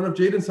him in front of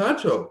Jadon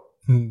Sancho?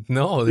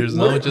 No, there's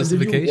no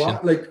justification.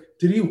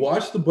 Did he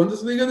watch the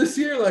Bundesliga this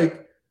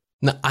year?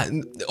 No,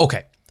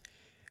 okay.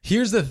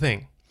 Here's the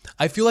thing.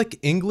 I feel like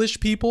English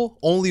people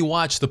only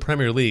watch the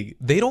Premier League.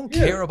 They don't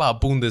care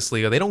about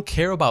Bundesliga. They don't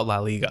care about La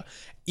Liga.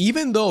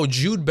 Even though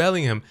Jude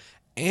Bellingham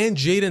and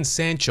Jadon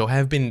Sancho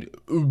have been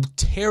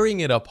tearing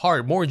it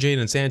apart. More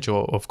Jadon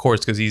Sancho, of course,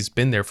 because he's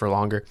been there for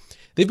longer.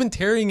 They've been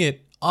tearing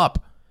it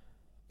up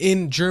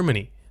in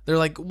Germany. They're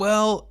like,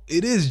 well,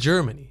 it is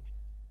Germany.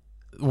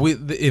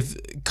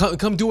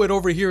 Come do it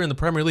over here in the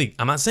Premier League.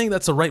 I'm not saying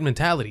that's the right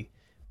mentality,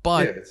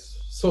 but it's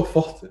so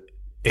faulted.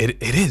 It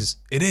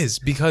is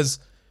because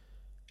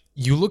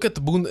you look at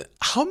the Bund.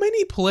 How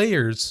many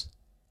players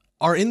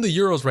are in the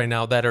Euros right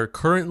now that are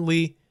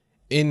currently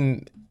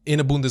in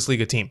a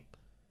Bundesliga team?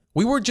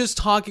 We were just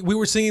talking. We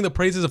were singing the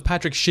praises of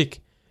Patrick Schick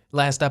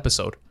last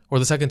episode, or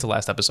the second to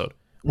last episode.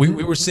 We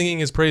were singing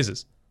his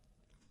praises.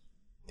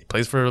 He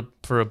plays for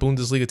a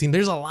Bundesliga team.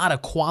 There's a lot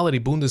of quality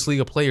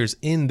Bundesliga players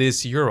in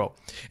this Euro,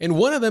 and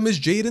one of them is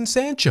Jadon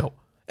Sancho.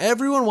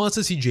 Everyone wants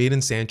to see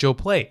Jadon Sancho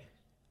play,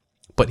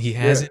 but he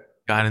hasn't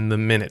gotten the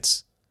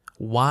minutes.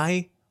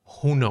 Why?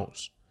 Who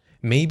knows?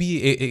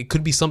 Maybe it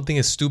could be something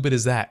as stupid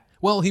as that.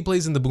 Well, he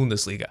plays in the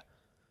Bundesliga.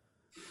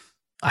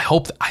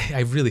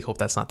 I really hope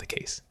that's not the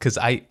case, because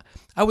I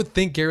would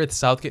think Gareth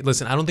Southgate.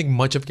 Listen, I don't think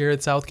much of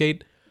Gareth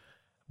Southgate,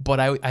 but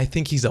I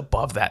think he's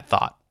above that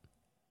thought.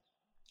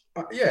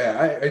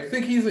 I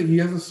think he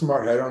has a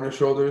smart head on his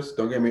shoulders.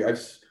 Don't get me. I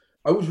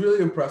was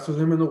really impressed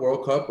with him in the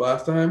World Cup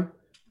last time,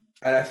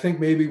 and I think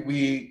maybe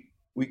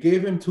we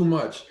gave him too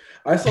much.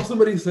 I saw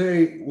somebody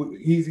say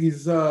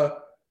he's a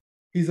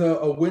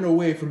win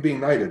away from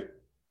being knighted.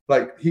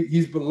 Like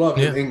he's beloved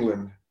in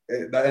England,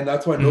 and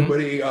that's why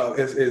nobody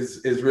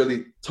is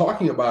really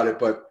talking about it.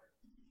 But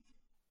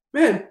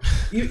man,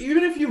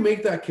 even if you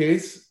make that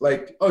case,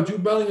 like, oh,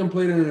 Jude Bellingham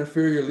played in an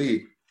inferior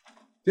league,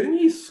 didn't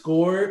he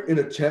score in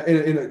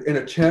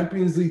a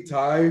Champions League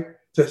tie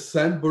to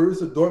send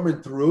Borussia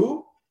Dortmund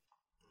through?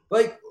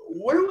 Like,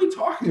 what are we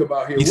talking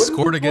about here? He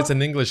scored against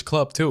an English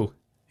club too.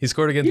 He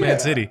scored against Man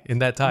City in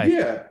that tie.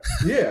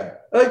 Yeah.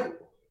 Like,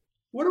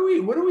 what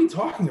are we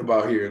talking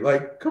about here?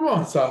 Like, come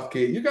on,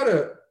 Southgate, you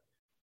gotta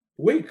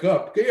wake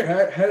up, get your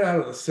head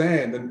out of the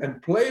sand,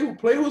 and play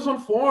who's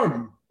on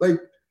form. Like,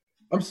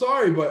 I'm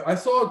sorry, but I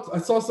saw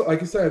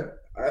like I said,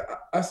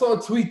 I saw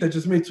a tweet that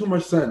just made too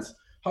much sense.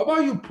 How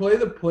about you play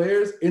the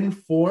players in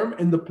form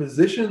in the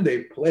position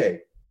they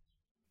play?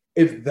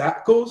 If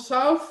that goes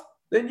south,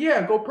 then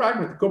yeah, go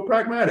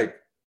pragmatic.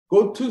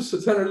 Go to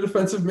center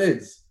defensive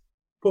mids.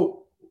 But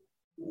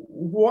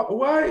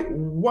why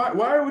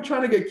are we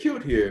trying to get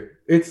cute here?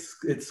 It's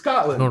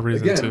Scotland. No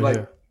reason again, to. like,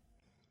 Yeah.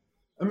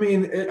 I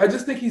mean, I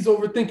just think he's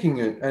overthinking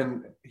it,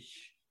 and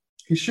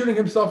he's shooting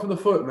himself in the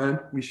foot, man.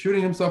 He's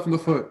shooting himself in the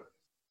foot.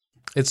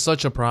 It's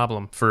such a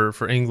problem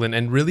for England.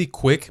 And really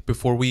quick,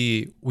 before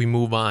we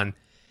move on,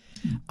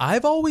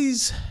 I've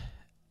always,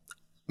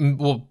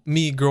 well,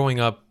 me growing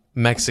up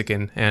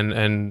Mexican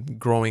and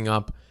growing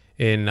up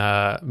in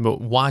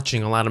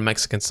watching a lot of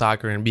Mexican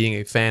soccer and being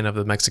a fan of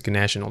the Mexican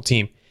national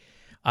team,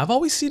 I've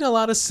always seen a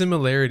lot of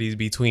similarities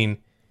between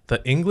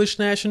the English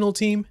national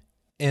team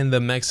and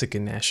the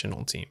Mexican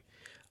national team.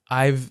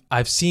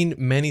 I've seen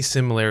many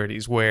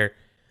similarities where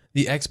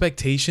the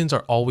expectations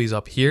are always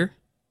up here,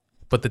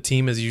 but the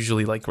team is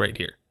usually like right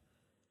here.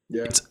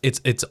 Yeah.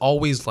 It's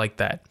always like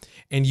that.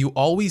 And you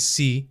always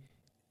see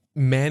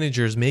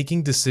managers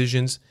making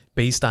decisions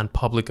based on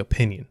public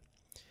opinion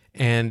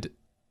and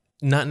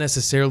not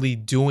necessarily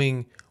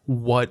doing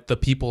what the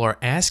people are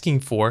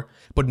asking for,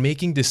 but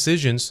making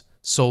decisions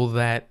so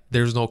that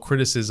there's no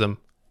criticism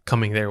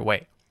coming their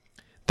way.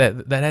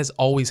 That has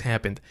always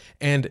happened.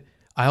 And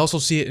I also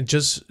see it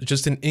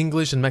just in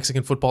English and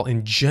Mexican football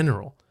in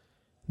general.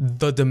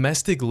 The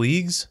domestic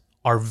leagues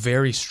are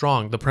very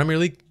strong. The Premier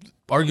League,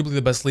 arguably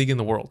the best league in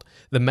the world.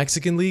 The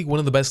Mexican League, one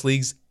of the best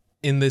leagues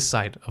in this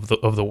side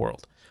of the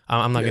world.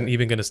 I'm not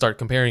even going to start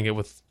comparing it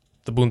with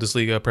the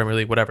Bundesliga, Premier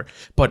League, whatever.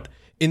 But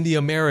in the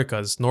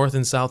Americas, North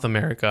and South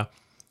America,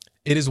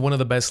 it is one of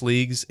the best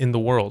leagues in the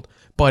world.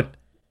 But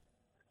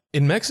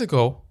in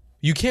Mexico,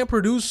 you can't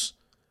produce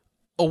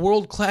a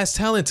world-class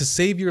talent to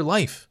save your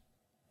life.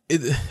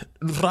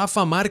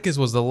 Rafa Marquez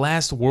was the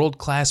last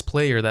world-class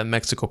player that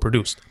Mexico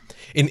produced.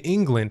 In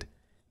England,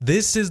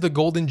 this is the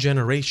golden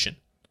generation.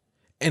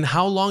 And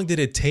how long did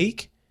it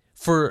take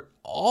for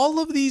all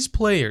of these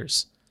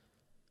players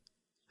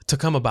to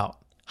come about?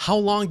 How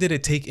long did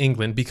it take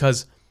England?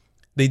 Because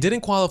they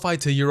didn't qualify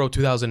to Euro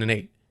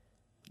 2008.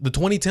 The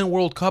 2010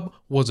 World Cup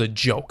was a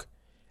joke.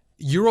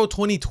 Euro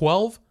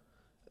 2012,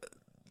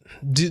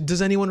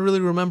 does anyone really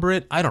remember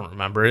it? I don't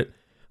remember it.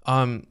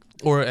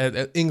 Or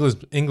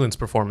England's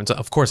performance.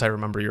 Of course I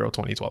remember Euro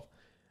 2012.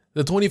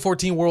 The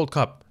 2014 World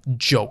Cup,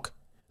 joke.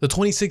 The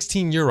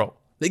 2016 Euro,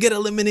 they get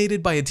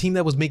eliminated by a team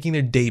that was making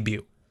their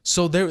debut.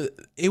 So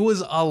it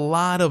was a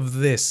lot of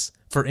this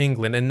for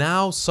England, and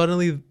now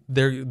suddenly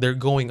they're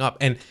going up.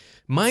 And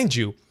mind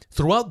you,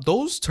 throughout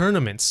those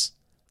tournaments,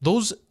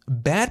 those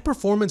bad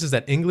performances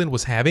that England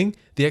was having,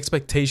 the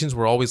expectations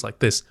were always like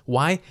this.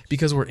 Why?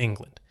 Because we're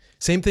England.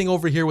 Same thing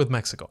over here with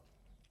Mexico.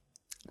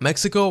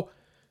 Mexico,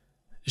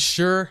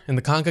 sure, in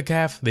the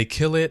CONCACAF, they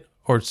kill it,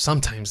 or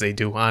sometimes they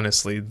do,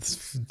 honestly.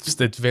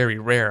 It's very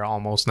rare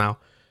almost now.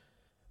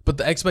 But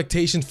the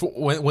expectations for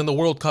when the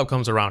World Cup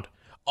comes around,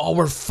 oh,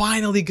 we're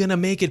finally going to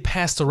make it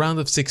past the round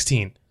of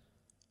 16.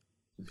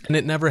 And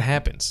it never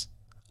happens.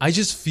 I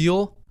just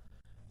feel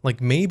like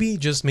maybe,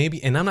 just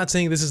maybe, and I'm not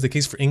saying this is the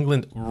case for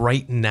England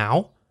right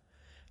now,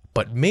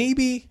 but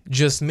maybe,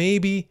 just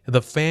maybe,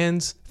 the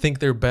fans think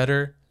they're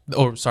better,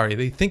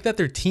 they think that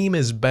their team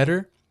is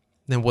better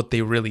than what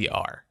they really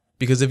are.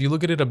 Because if you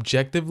look at it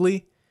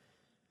objectively,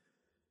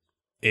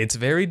 it's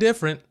very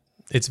different.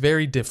 It's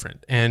very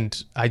different.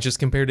 And I just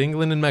compared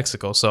England and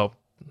Mexico, so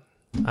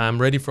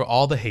I'm ready for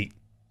all the hate.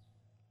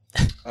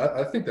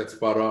 I think that's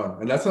spot on,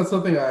 and that's not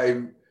something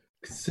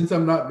since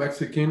I'm not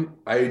Mexican,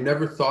 I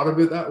never thought of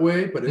it that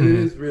way, but it Hmm.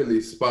 is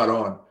really spot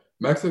on.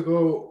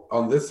 Mexico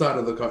on this side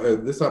of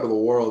this side of the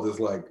world is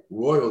like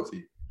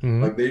royalty.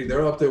 Hmm. Like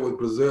they're up there with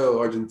Brazil,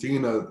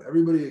 Argentina.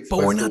 Everybody But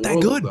we're expects the not that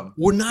world of good. them.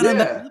 We're not on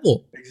that Yeah,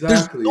 level. There's no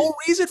exactly.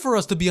 reason for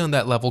us to be on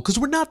that level because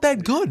we're not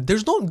that good.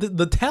 There's no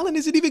the talent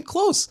isn't even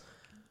close.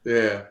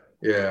 Yeah,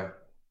 yeah.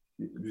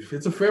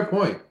 It's a fair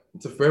point.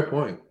 It's a fair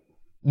point.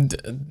 D-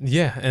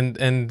 yeah,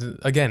 and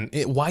again,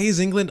 why is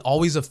England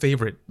always a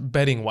favorite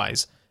betting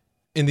wise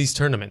in these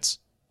tournaments?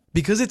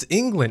 Because it's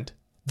England.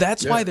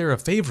 That's why Yeah. they're a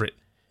favorite.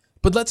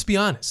 But let's be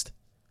honest.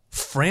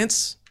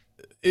 France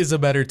is a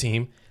better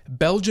team.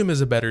 Belgium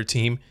is a better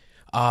team.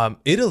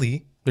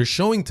 Italy, they're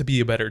showing to be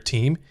a better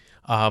team.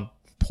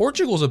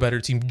 Portugal's a better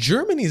team.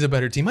 Germany's a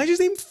better team. I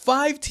just named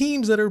 5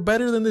 teams that are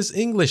better than this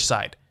English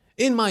side,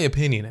 in my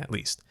opinion, at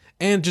least.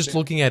 And just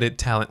looking at it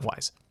talent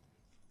wise.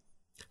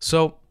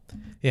 So,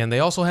 yeah, and they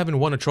also haven't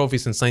won a trophy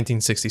since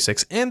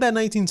 1966. And that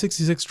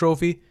 1966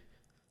 trophy,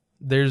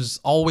 there's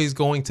always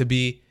going to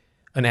be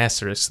an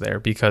asterisk there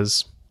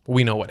because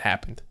we know what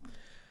happened.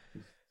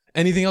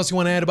 Anything else you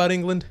want to add about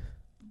England?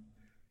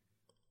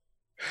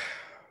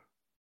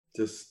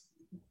 Just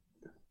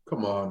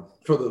come on.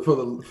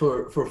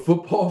 For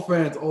football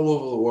fans all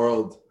over the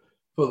world,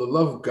 for the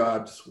love of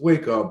God, just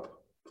wake up.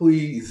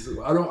 Please.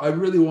 I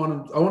really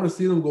want them, I want to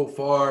see them go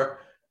far.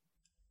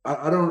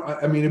 I don't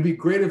I mean it'd be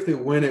great if they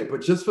win it,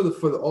 but just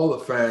all the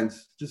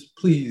fans, just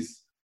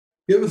please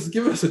give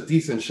us a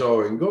decent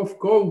showing.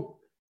 Go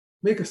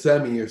make a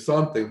semi or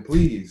something,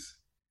 please.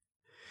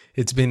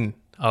 It's been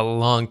a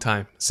long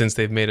time since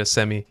they've made a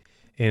semi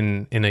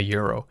in a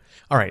Euro.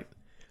 All right,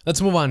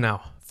 let's move on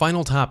now.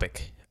 Final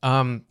topic.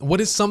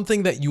 What is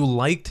something that you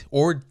liked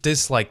or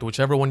disliked,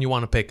 whichever one you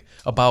want to pick,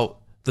 about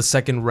the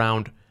second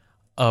round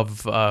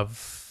of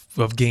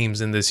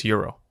games in this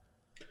Euro?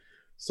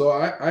 So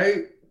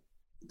I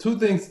two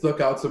things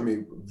stuck out to me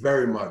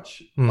very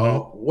much.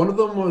 Mm-hmm. One of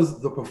them was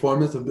the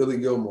performance of Billy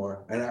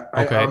Gilmore, and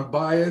Okay. I'm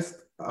biased.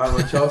 I'm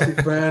a Chelsea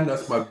fan.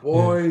 That's my Yeah.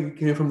 boy. He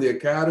came from the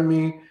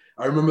academy.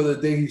 I remember the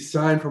day he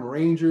signed from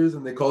Rangers,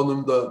 and they called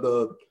him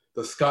the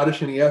Scottish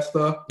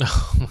Iniesta.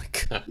 Oh my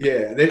god.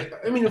 Yeah,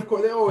 I mean, of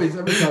course, they always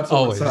every time someone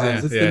Always.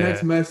 signs, Yeah. it's the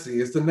next Yeah.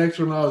 Messi, it's the next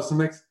Ronaldo, it's the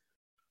next.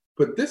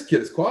 But this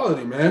kid is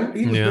quality, man.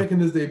 He Yeah. was Yeah. making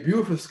his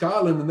debut for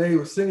Scotland, and they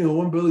were singing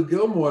one Billy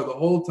Gilmore the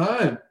whole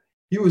time.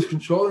 He was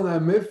controlling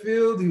that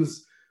midfield. He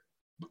was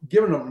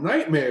giving them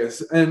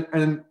nightmares, and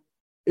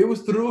it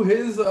was through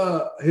his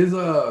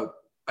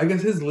I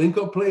guess his link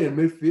up play in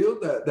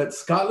midfield that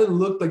Scotland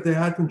looked like they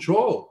had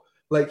control.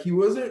 Like he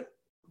wasn't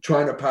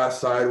trying to pass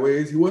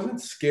sideways. He wasn't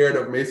scared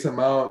of Mason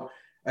Mount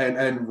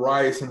and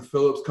Rice and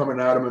Phillips coming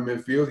at him in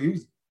midfield. He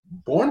was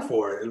born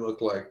for it. It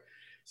looked like.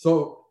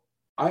 So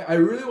I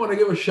really want to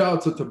give a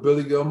shout to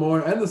Billy Gilmore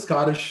and the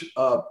Scottish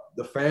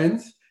the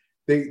fans.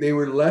 They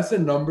were less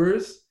in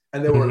numbers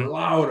and they were Mm-hmm.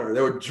 louder,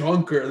 they were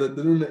drunker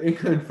than the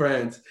England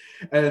fans,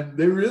 and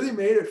they really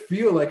made it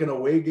feel like an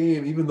away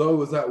game, even though it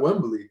was at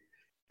Wembley.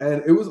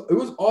 And it was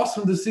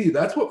awesome to see.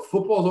 That's what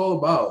football's all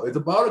about. It's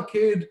about a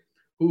kid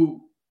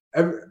who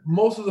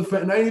most of the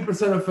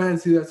 90% of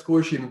fans see that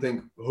score sheet and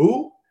think,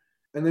 who?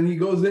 And then he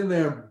goes in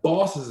there and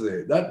bosses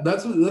it.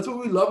 That's what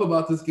we love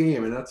about this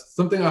game, and that's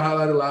something I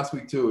highlighted last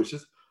week too. It's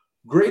just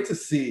great to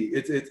see.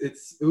 It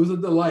was a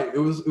delight. It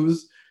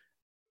was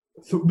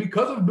so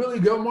because of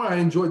Billy Gilmore, I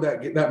enjoyed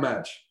that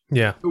match.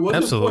 Yeah. If it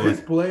wasn't for Absolutely. his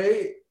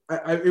play,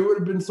 it would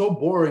have been so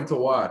boring to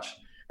watch.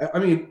 I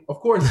mean, of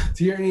course,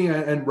 Tierney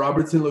and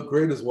Robertson look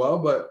great as well,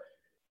 but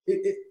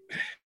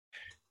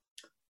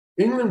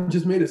England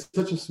just made it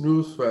such a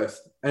snooze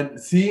fest. And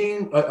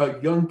seeing a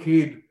young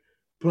kid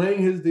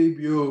playing his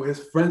debut, his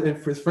friends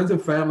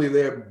and family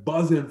there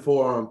buzzing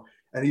for him,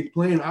 and he's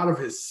playing out of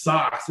his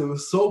socks. It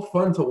was so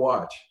fun to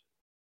watch.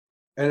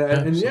 And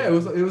yeah,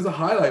 Absolutely. it was a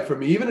highlight for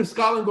me. Even if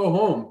Scotland go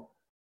home,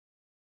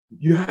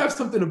 you have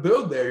something to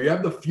build there. You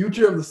have the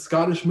future of the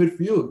Scottish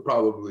midfield,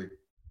 probably.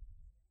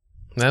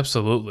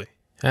 Absolutely.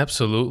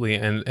 Absolutely.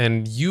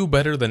 And you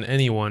better than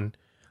anyone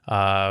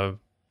uh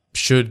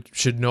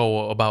should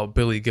know about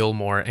Billy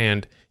Gilmore,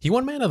 and he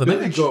won man of the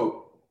Billy match. Goat.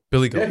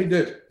 Billy Yeah, Goat. he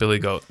did. Billy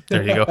Goat.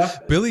 There you go.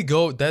 Billy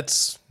Goat,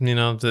 that's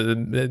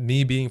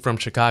me being from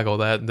Chicago,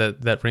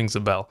 that rings a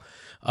bell.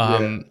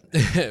 Yeah.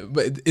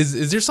 But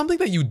is there something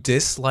that you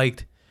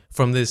disliked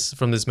from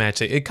this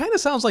match? It kind of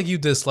sounds like you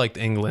disliked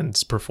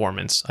England's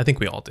performance. I think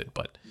we all did,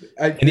 but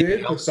I anything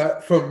did, but else?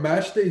 that from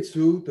match day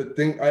two, the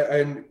thing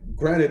I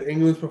granted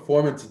England's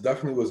performance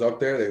definitely was up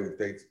there.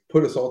 They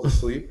put us all to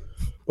sleep.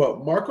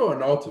 But Marco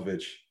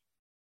Arnautovic,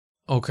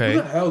 who the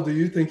Okay. hell do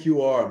you think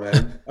you are,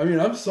 man? I mean,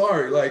 I'm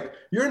sorry. Like,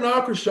 you're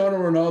not Cristiano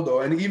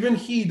Ronaldo, and even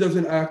he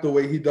doesn't act the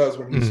way he does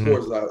when he Hmm.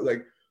 scores that.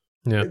 Like,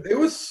 Yeah. it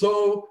was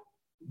so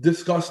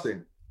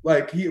disgusting.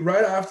 Like he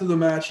right after the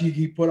match,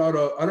 he put out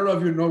a I don't know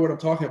if you know what I'm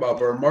talking about,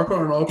 but Marco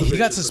He Arnautovic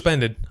got just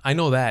suspended. I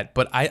know that,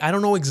 but I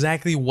don't know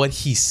exactly what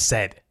he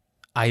said.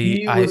 I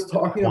he I was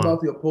talking Wow.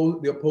 about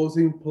the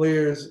opposing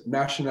players'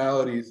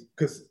 nationalities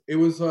because it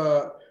was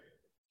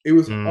It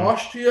was Mm.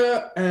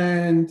 Austria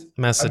and I believe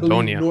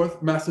Macedonia.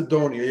 North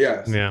Macedonia,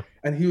 yes. Yeah.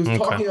 And he was Okay.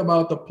 talking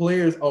about the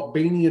player's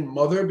Albanian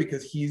mother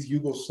because he's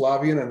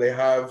Yugoslavian and they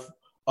have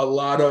a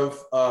lot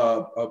of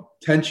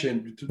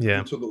tension due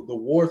Yeah. to the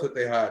wars that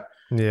they had.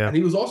 Yeah. And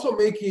he was also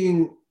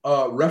making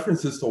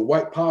references to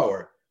white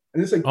power.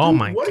 And it's like, Oh dude,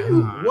 my what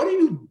God. are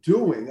you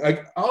doing?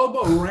 Like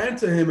Alba ran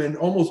to him and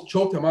almost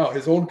choked him out,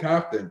 his own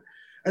captain.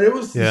 And it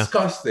was Yeah.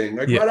 disgusting.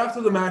 Like Yeah. right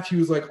after the match, he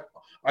was like,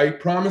 I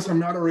promise I'm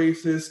not a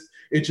racist.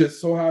 It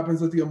just so happens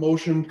that the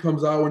emotion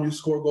comes out when you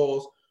score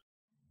goals.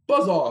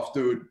 Buzz off,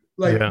 dude.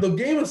 Like Yeah. the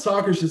game of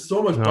soccer is just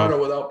so much No. better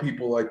without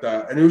people like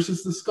that. And it was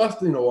just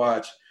disgusting to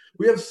watch.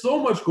 We have so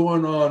much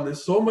going on.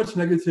 There's so much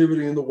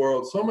negativity in the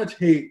world, so much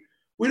hate.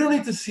 We don't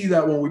need to see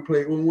that when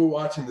we're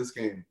watching this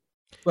game.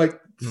 Like,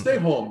 stay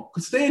home.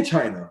 Stay in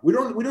China. We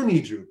don't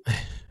need you.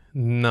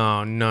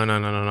 No, no, no,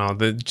 no, no,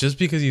 no. Just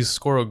because you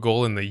score a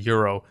goal in the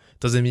Euro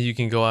doesn't mean you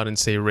can go out and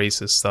say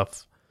racist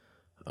stuff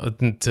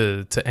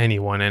to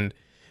anyone. And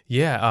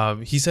yeah,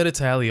 he said it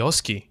to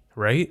Alioski,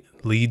 right?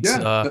 Leads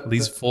Yeah.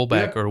 leads Yeah.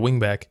 fullback or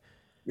wingback.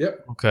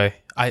 Yep. Okay.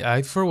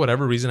 I for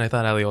whatever reason I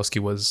thought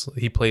Alioski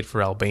he played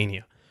for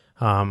Albania.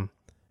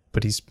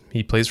 But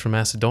he plays for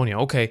Macedonia.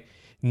 Okay.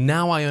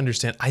 Now I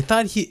understand. I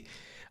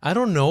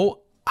don't know.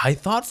 I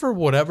thought for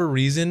whatever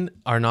reason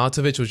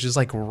Arnautovic was just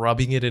like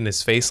rubbing it in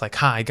his face like,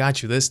 "Ha, I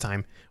got you this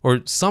time,"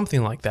 or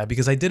something like that,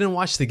 because I didn't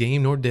watch the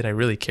game nor did I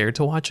really care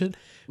to watch it.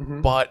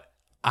 Mm-hmm. But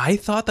I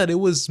thought that it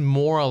was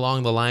more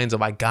along the lines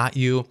of "I got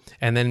you,"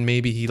 and then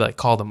maybe he like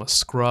called him a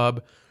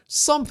scrub,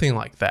 something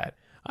like that.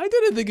 I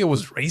didn't think it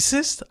was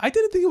racist. I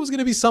didn't think it was going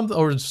to be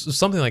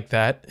something like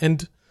that.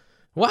 And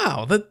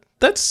wow,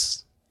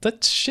 that's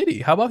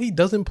shitty. How about he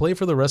doesn't play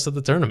for the rest of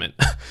the tournament?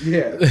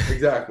 Yeah,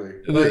 exactly.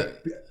 Like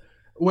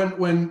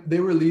when they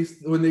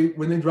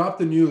dropped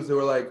the news, they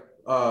were like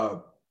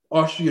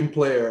Austrian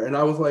player, and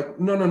I was like,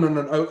 no.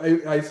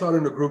 I saw it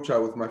in a group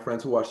chat with my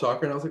friends who watch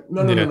soccer, and I was like,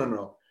 Yeah.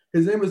 no.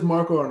 His name is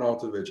Marco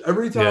Arnautovic.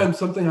 Every time Yeah.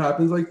 something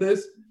happens like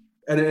this,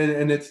 and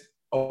it's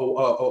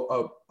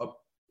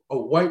a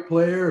white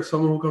player or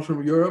someone who comes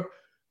from Europe,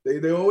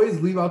 they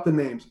always leave out the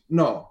names.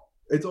 No,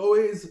 it's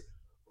always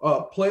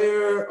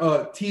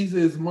player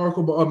teases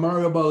Mario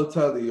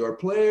Balotelli, or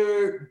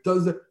player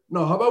does it.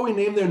 No, how about we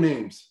name their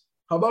names?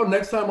 How about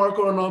next time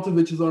Marco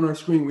Arnautovic is on our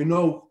screen, we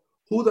know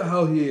who the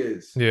hell he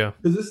is? Yeah.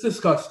 Because it's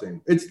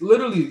disgusting. There's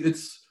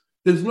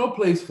no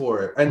place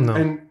for it, No.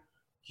 and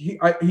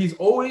he's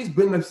always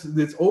been this.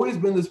 There's always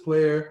been this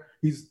player.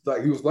 He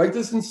was like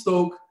this in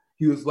Stoke.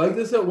 He was like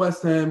this at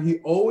West Ham. He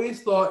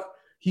always thought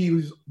he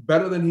was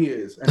better than he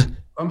is. And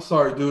I'm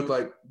sorry, dude.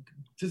 Like,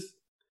 just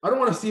I don't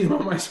want to see him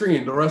on my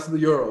screen the rest of the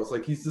Euros.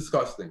 Like, he's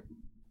disgusting.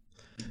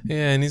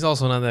 Yeah, and he's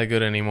also not that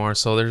good anymore,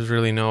 so there's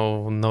really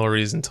no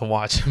reason to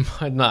watch him.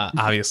 Not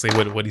obviously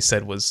what he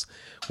said was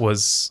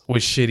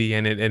shitty,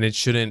 and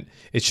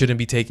it shouldn't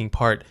be taking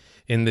part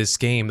in this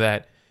game.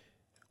 That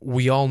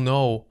we all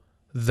know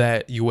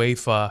that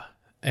UEFA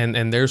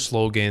and their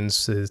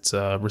slogans, it's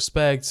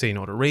respect, say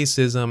no to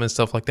racism and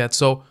stuff like that.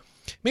 So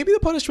maybe the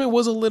punishment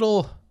was a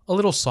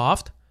little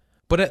soft,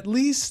 but at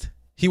least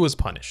he was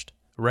punished,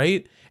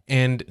 right?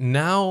 And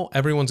now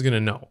everyone's gonna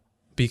know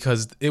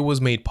because it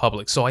was made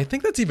public. So I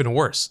think that's even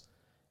worse,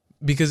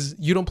 because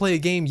you don't play a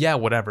game, yeah,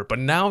 whatever. But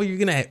now you're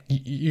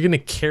gonna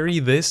carry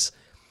this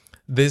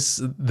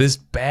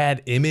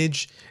bad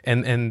image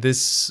and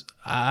this,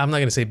 I'm not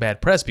gonna say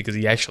bad press because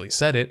he actually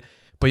said it,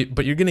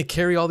 but you're gonna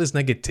carry all this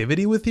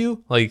negativity with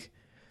you. Like,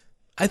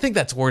 I think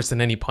that's worse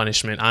than any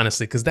punishment,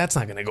 honestly, because that's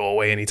not gonna go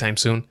away anytime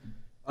soon.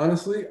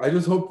 Honestly, I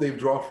just hope they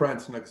draw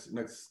France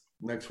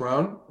next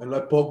round and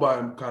let Pogba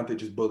and Kante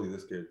just bully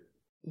this kid.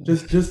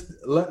 Just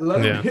let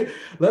him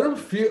let him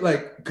feel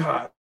like,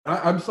 God.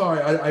 I'm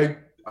sorry.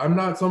 I'm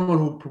not someone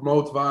who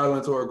promotes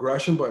violence or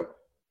aggression, but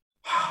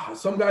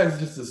some guys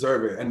just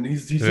deserve it. And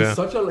he's just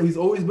he's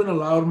always been a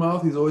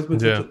loudmouth. He's always been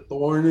such a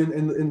thorn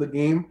in the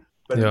game.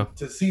 But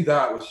to see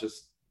that was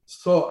just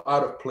so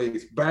out of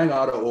place, bang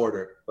out of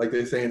order, like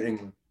they say in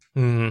England.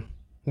 Mm-hmm.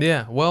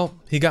 Yeah, well,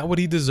 he got what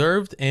he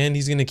deserved, and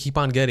he's gonna keep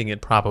on getting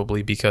it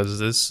probably, because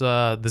this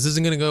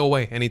isn't gonna go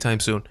away anytime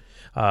soon.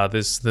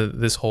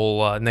 This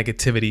whole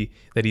negativity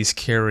that he's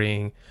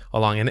carrying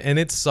along, and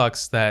it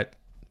sucks that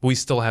we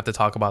still have to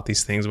talk about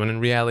these things when in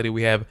reality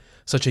we have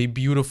such a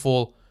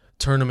beautiful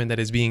tournament that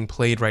is being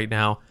played right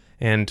now,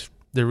 and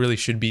there really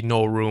should be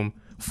no room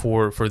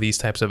for these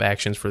types of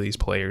actions for these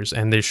players,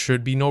 and there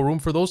should be no room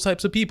for those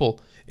types of people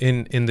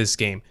in this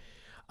game.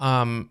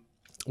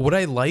 What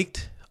I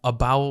liked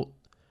about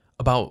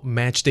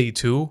match day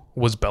 2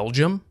 was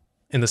Belgium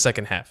in the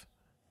second half.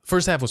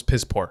 First half was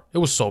piss poor. It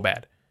was so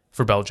bad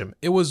for Belgium.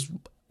 It was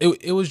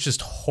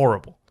just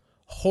horrible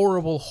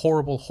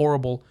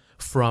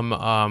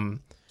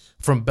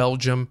from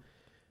Belgium.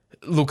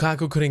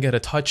 Lukaku couldn't get a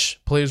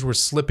touch. Players were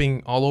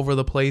slipping all over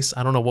the place.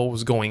 I don't know what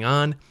was going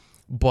on,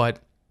 but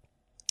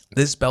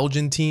this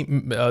Belgian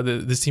team,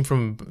 this team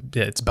from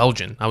it's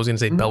Belgian. I was gonna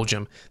say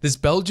Belgium. This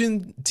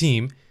Belgian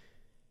team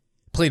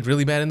played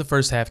really bad in the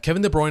first half.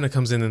 Kevin De Bruyne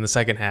comes in the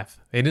second half.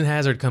 Eden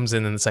Hazard comes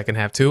in the second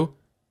half too.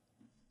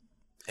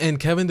 And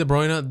Kevin De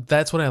Bruyne,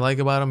 that's what I like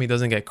about him. He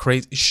doesn't get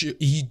crazy.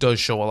 He does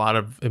show a lot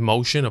of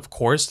emotion, of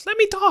course. Let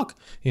me talk,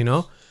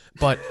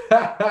 But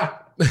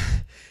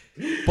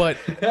but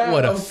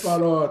what a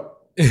spot on.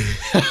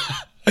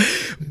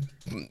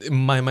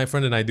 my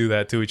friend and I do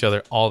that to each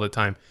other all the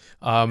time.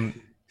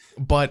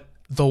 But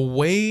the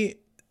way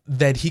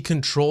that he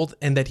controlled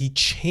and that he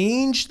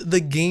changed the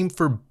game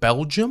for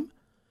Belgium,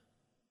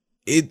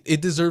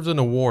 it deserves an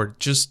award,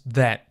 just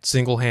that,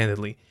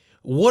 single-handedly.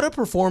 What a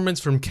performance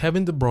from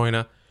Kevin De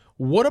Bruyne.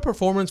 What a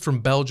performance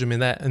from Belgium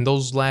in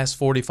those last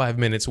 45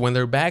 minutes when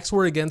their backs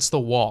were against the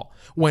wall.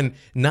 When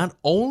not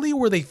only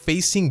were they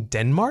facing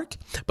Denmark,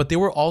 but they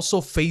were also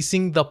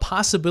facing the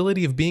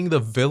possibility of being the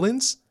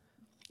villains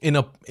in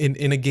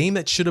a game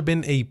that should have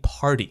been a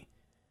party.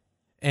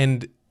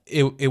 And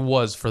it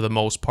was, for the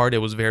most part. It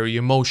was very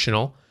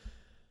emotional.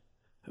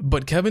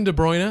 But Kevin De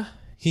Bruyne,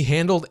 he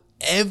handled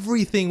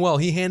everything well.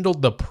 He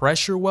handled the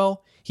pressure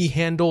well. He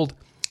handled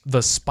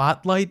the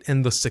spotlight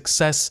and the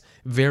success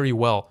very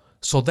well.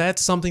 So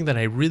that's something that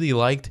I really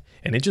liked,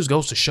 and it just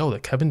goes to show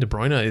that Kevin De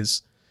Bruyne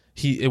is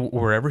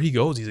wherever he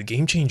goes, he's a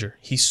game changer.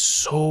 He's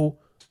so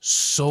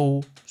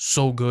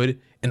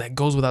good, and that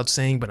goes without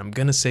saying, but I'm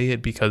gonna say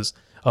it because,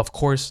 of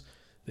course,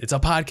 it's a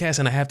podcast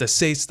and I have to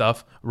say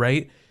stuff,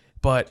 right?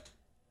 But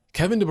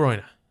Kevin De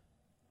Bruyne,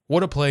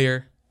 what a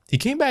player. He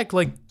came back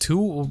like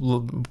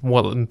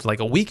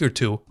a week or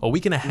two, a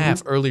week and a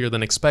half earlier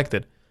than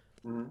expected.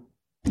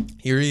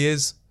 Here he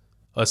is,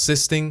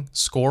 assisting,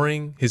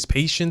 scoring, his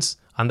patience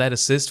on that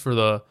assist for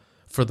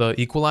the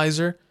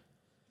equalizer.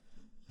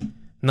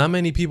 Not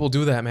many people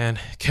do that, man.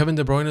 Kevin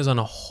De Bruyne is on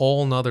a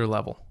whole nother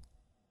level.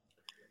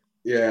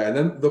 Yeah, and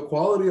then the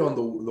quality on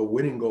the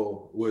winning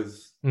goal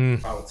was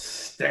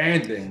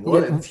outstanding.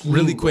 What a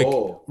team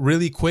goal.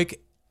 Really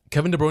quick,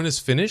 Kevin De Bruyne's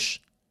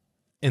finish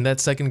in that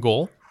second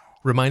goal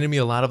reminded me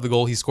a lot of the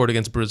goal he scored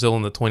against Brazil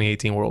in the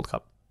 2018 World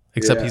Cup.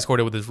 Except he scored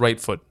it with his right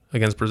foot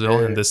against Brazil,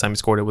 and this time he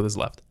scored it with his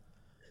left.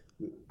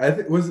 I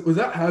think was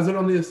that Hazard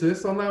on the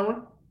assist on that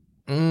one?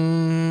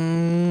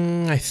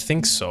 I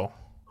think so.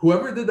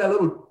 Whoever did that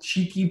little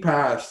cheeky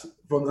pass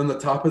from on the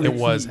top of the tee.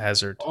 It was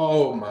Hazard.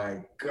 Oh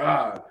my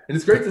God. And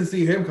it's great to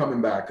see him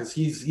coming back because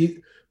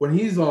when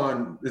he's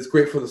on, it's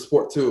great for the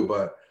sport too.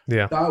 But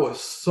that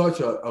was such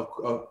a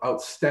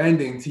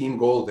outstanding team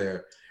goal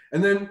there.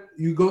 And then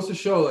you goes to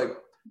show, like,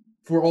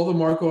 for all the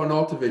Marco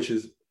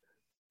Arnautovic's,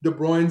 De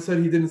Bruyne said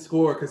he didn't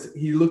score because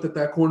he looked at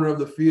that corner of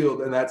the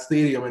field and that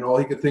stadium and all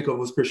he could think of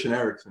was Christian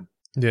Eriksen.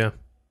 Yeah.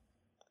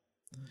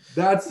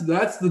 This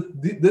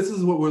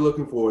is what we're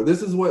looking for.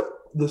 This is what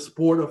the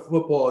sport of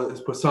football is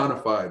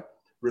personified: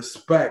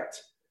 respect,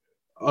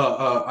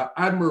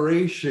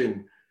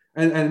 admiration,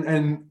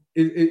 and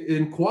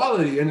in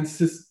quality. And it's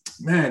just,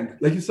 man,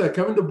 like you said,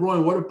 Kevin De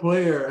Bruyne, what a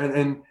player!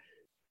 And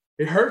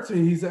it hurts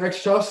me. He's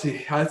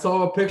ex-Chelsea. I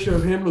saw a picture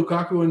of him,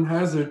 Lukaku, and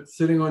Hazard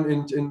sitting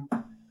in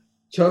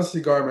Chelsea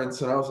garments,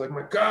 and I was like,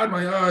 my God,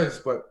 my eyes!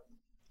 But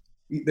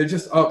they're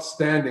just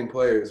outstanding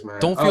players,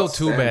 man. Don't feel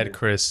too bad,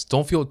 Chris.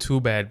 Don't feel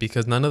too bad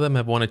because none of them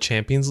have won a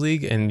Champions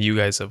League, and you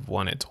guys have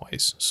won it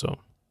twice. So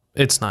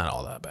it's not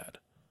all that bad.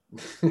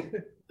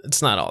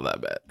 It's not all that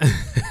bad.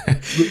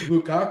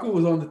 Lukaku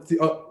was on the team.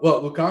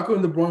 Lukaku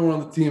and De Bruyne were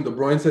on the team. De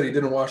Bruyne said he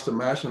didn't watch the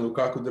match, and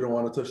Lukaku didn't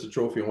want to touch the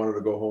trophy and wanted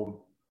to go home.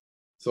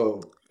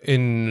 So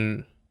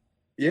in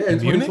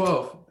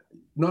 2012.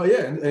 No,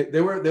 yeah, they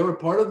were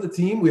part of the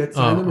team. We had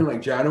signed them in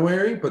like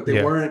January, but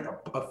they weren't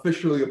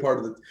officially a part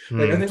of the.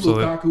 I think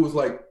Lukaku was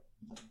like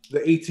the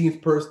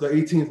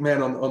 18th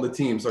man on the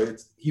team. So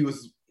he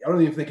was. I don't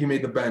even think he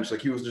made the bench.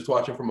 Like he was just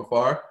watching from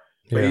afar.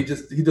 But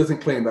he doesn't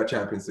claim that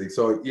Champions League.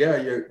 So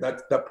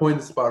that point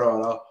is spot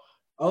on.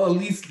 I'll at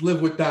least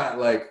live with that.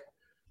 Like,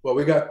 well,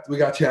 we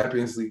got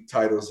Champions League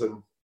titles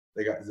and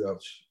they got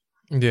zilch.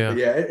 Yeah, but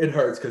yeah, it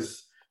hurts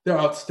because they're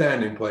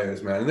outstanding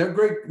players, man. And they're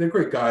great. They're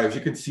great guys.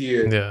 You can see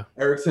it. Yeah.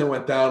 Eriksen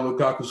went down.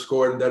 Lukaku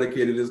scored and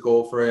dedicated his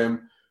goal for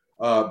him.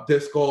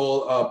 This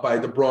goal by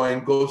De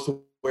Bruyne goes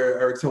to where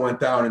Eriksen went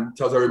down and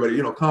tells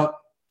everybody,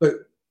 but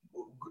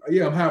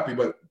yeah, I'm happy,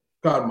 but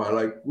God, man,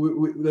 like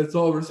let's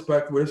all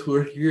respect.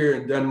 We're here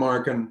in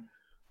Denmark, and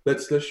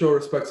let's show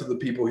respect to the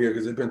people here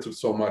because they've been through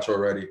so much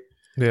already.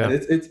 Yeah, and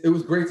it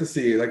was great to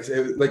see. Like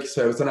you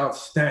said, it was an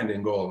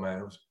outstanding goal,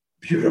 man. It was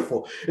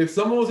beautiful. If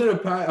someone was going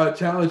to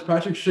challenge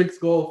Patrick Schick's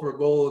goal for a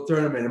goal of the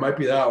tournament, it might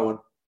be that one.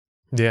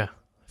 Yeah,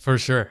 for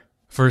sure.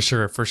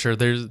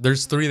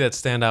 There's three that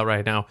stand out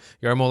right now: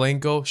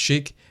 Yarmolenko,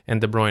 Schick,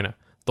 and De Bruyne.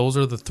 Those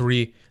are the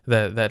three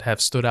that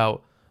have stood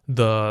out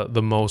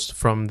the most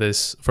from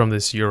this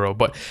Euro.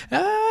 But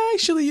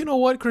actually, you know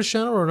what?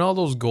 Cristiano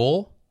Ronaldo's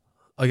goal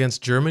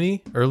against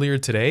Germany earlier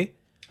today,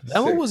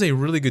 that one was a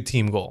really good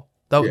team goal.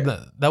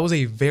 That was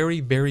a very,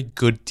 very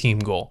good team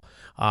goal.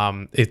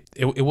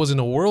 It wasn't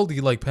a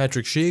worldie like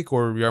Patrick Schick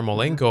or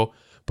Yarmolenko,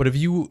 but if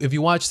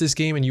you watch this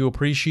game and you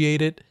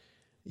appreciate it,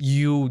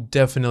 you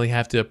definitely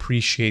have to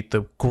appreciate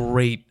the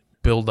great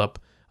build-up,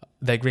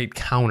 that great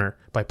counter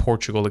by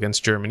Portugal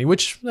against Germany,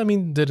 which, I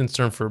mean, didn't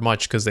stand for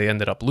much because they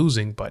ended up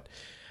losing. But,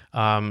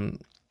 Kevin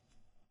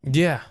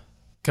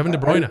De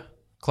Bruyne,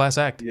 class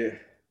act. Yeah.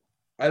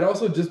 I'd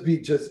also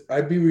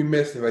I'd be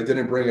remiss if I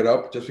didn't bring it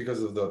up just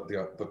because of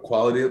the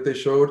quality that they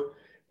showed.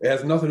 It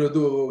has nothing to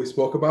do with what we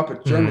spoke about, but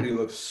Hmm. Germany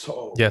looks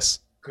so Yes.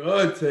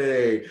 good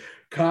today.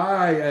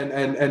 Kai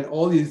and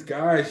all these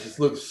guys just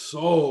look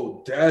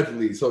so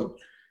deadly. So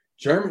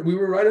Germany, we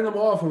were writing them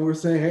off and we were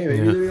saying, hey,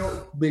 maybe Yeah. they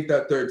don't make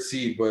that third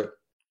seed, but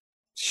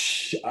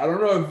I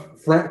don't know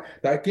if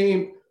that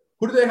game.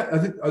 Who do they? I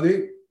think are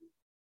they?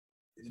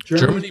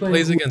 Germany's Germany playing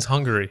plays who? against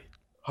Hungary.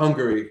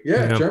 Hungary.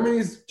 Yeah, Yeah.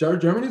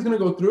 Germany's gonna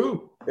go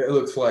through. It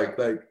looks like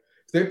if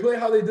they play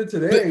how they did But,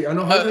 today. I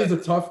know Hungary's a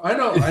tough. I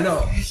know.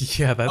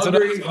 yeah, that's what I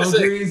was gonna say.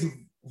 Hungary's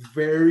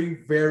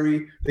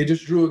very. They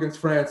just drew against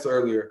France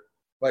earlier.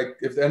 Like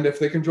if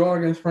they can draw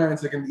against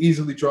France, they can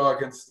easily draw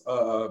against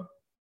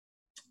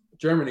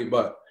Germany.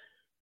 But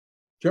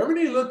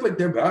Germany looked like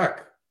they're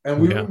back,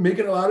 and we Yeah. were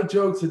making a lot of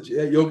jokes at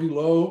Yogi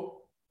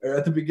Low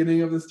at the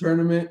beginning of this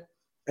tournament,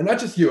 and not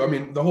just you. I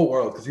mean, the whole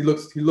world because he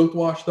looked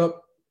washed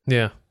up.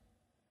 Yeah.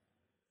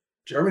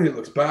 Germany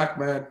looks back,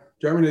 man.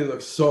 Germany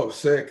looks so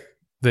sick.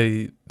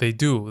 They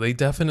do. They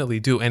definitely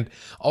do. And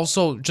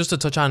also, just to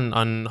touch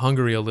on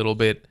Hungary a little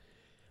bit,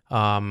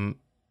 how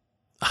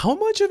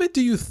much of it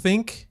do you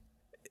think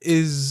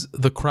is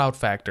the crowd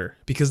factor?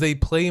 Because they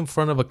play in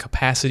front of a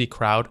capacity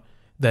crowd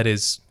that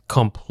is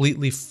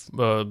completely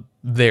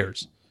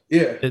theirs.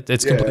 Yeah,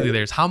 It's completely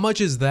theirs. How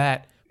much is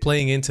that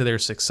playing into their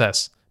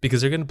success?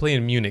 Because they're going to play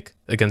in Munich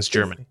against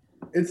Germany.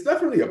 It's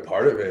definitely a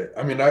part of it.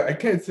 I mean, I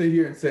can't sit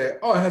here and say,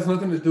 oh, it has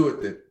nothing to do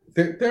with it.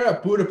 They're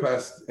at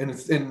Budapest, and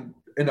it's in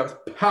a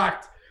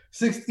packed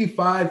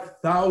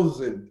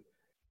 65,000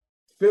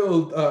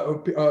 filled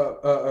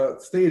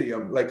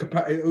stadium, like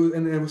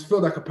and it was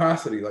filled at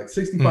capacity, like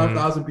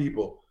 65,000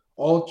 people,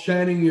 all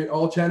chanting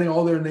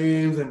all their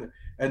names and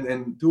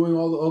doing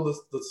all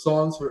the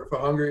songs for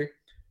Hungary.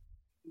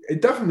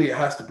 It definitely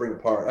has to bring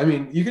apart. I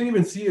mean, you can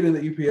even see it in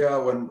the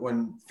EPL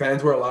when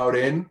fans were allowed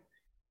in.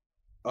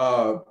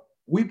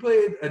 We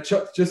played I'm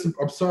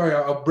sorry,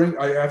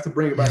 I have to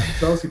bring it back to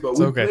Chelsea, but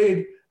we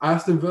played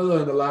Aston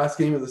Villa in the last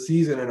game of the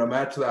season in a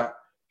match that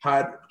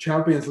had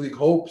Champions League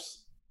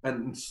hopes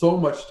and so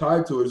much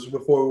tied to it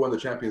before we won the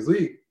Champions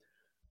League.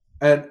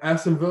 And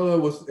Aston Villa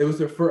was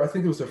their first, I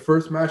think it was their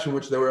first match in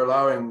which they were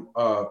allowing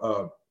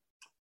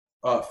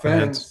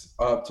fans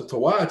to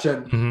watch,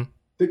 and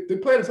they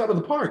played us out of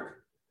the park.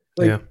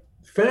 Like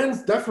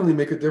fans definitely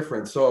make a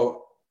difference.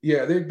 So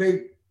yeah,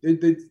 they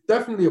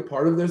definitely a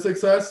part of their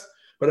success.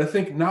 But I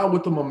think now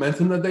with the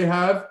momentum that they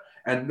have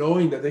and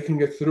knowing that they can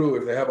get through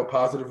if they have a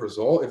positive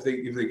result, if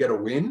they get a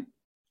win,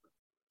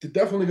 they're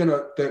definitely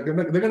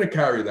gonna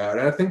carry that.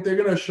 And I think they're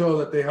gonna show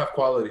that they have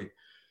quality.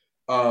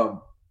 I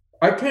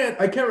can't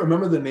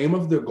remember the name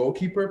of the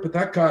goalkeeper, but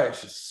that guy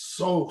is just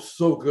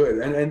so good.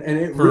 And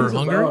it for rings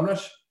Hungary? a bell. I'm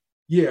not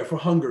yeah, for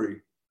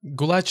Hungary.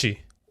 Gulaci,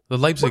 the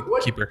Leipzig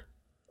keeper.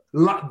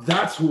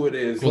 That's who it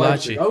is.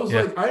 Gulaci. I was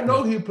like, I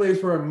know he plays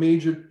for a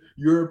major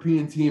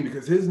European team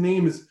because his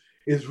name is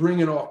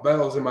ringing off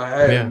bells in my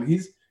head. Yeah. And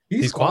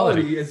he's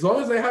quality. As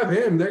long as they have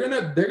him, they're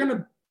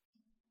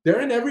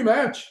in every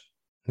match.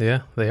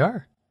 Yeah, they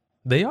are.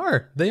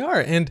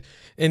 And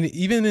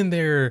even in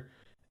their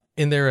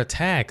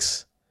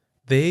attacks,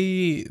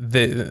 they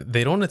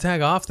don't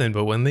attack often,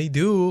 but when they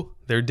do,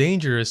 they're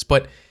dangerous.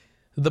 But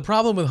the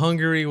problem with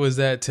Hungary was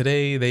that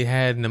today they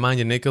had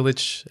Nemanja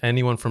Nikolic.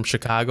 Anyone from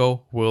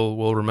Chicago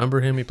will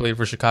remember him. He played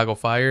for Chicago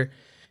Fire.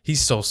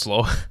 He's so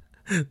slow.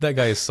 That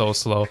guy is so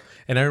slow.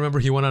 And I remember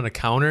he went on a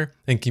counter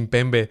and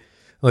Kimpembe,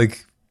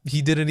 like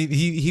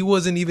he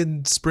wasn't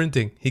even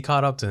sprinting. He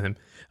caught up to him.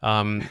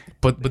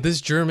 But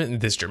this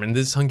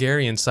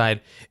Hungarian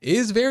side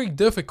is very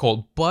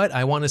difficult, but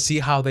I want to see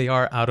how they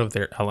are out of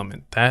their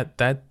element.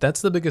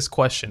 That's the biggest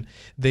question.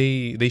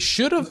 They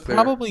should have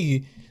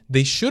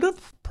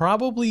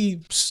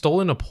probably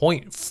stolen a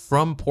point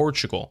from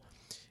Portugal,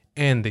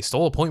 and they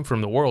stole a point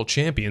from the world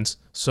champions.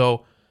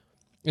 So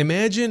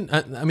imagine,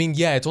 I mean,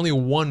 yeah, it's only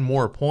one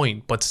more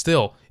point, but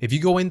still, if you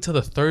go into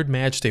the third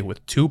match day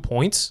with 2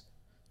 points,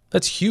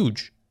 that's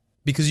huge.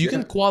 Because you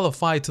can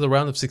qualify to the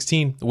round of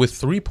 16 with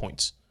 3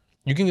 points.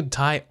 You can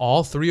tie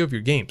all 3 of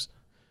your games.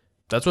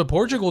 That's what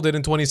Portugal did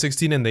in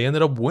 2016, and they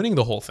ended up winning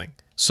the whole thing.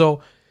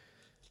 So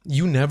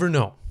you never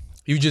know.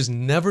 You just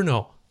never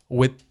know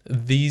with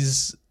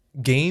these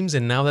games,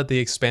 and now that they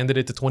expanded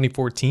it to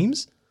 24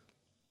 teams,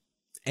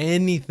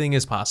 anything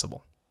is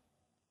possible.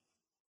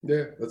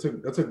 Yeah, that's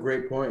a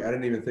great point. I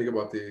didn't even think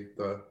about the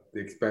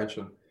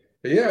expansion.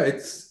 But yeah,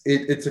 it's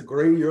a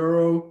great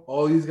Euro.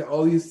 All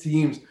these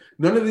teams.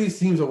 None of these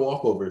teams are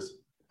walkovers.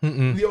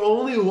 The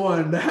only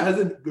one that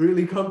hasn't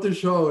really come to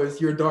show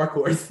is your dark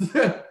horse,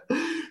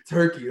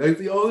 Turkey. Like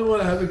the only one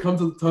that hasn't come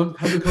to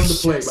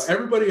play. But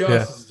everybody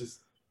else is just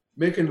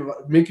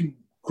making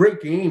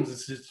great games.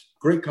 It's just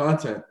great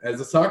content. As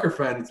a soccer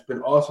fan, it's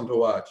been awesome to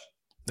watch.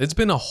 It's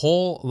been a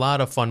whole lot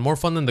of fun. More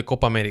fun than the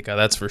Copa America,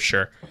 that's for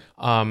sure.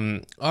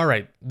 All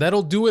right,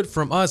 that'll do it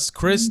from us.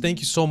 Chris, thank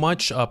you so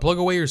much. Plug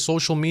away your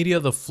social media.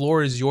 The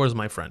floor is yours,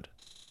 my friend.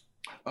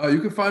 You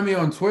can find me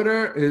on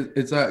Twitter.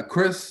 It's at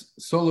Chris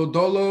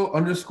Solodolo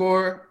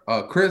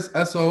 _ Chris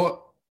SOLODOLO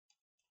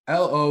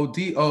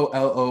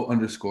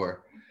LODOLO_.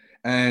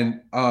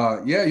 And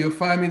yeah, you'll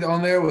find me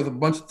on there with a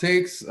bunch of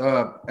takes.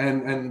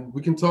 And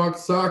we can talk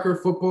soccer,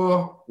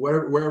 football,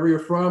 wherever you're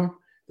from.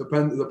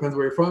 Depends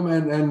where you're from.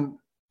 And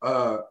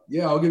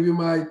yeah, I'll give you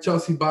my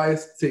Chelsea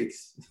biased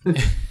takes.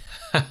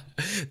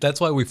 That's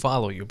why we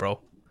follow you, bro.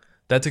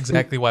 That's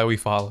exactly why we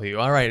follow you.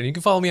 All right. And you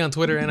can follow me on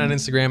Twitter and on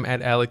Instagram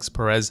at Alex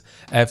Perez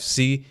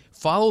FC.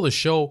 Follow the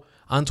show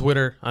on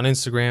Twitter, on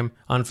Instagram,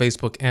 on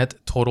Facebook at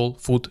Total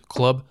Foot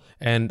Club.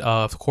 And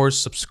of course,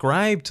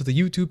 subscribe to the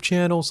YouTube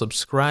channel,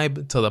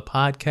 subscribe to the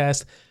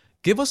podcast.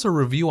 Give us a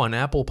review on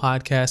Apple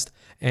Podcast.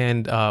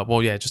 And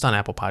well, yeah, just on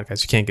Apple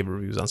Podcasts. You can't give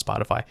reviews on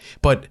Spotify.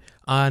 But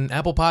on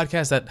Apple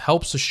Podcasts, that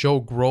helps the show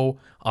grow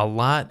a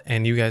lot.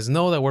 And you guys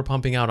know that we're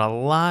pumping out a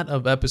lot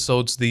of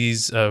episodes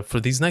for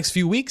these next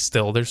few weeks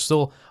still. There's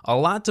still a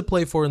lot to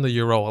play for in the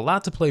Euro, a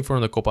lot to play for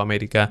in the Copa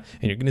America.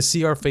 And you're going to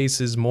see our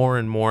faces more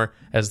and more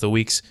as the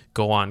weeks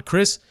go on.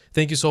 Chris,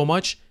 thank you so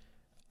much.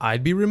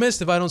 I'd be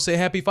remiss if I don't say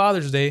Happy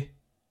Father's Day.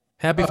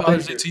 Happy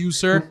Father's Day to you,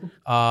 sir.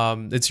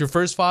 It's your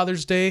first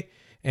Father's Day.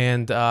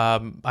 And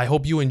I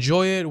hope you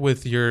enjoy it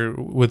with your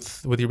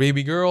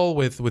baby girl,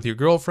 with your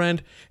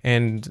girlfriend.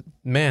 And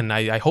man,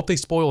 I hope they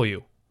spoil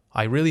you.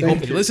 I really hope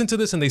they listen to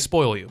this and they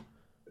spoil you.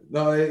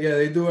 No, yeah,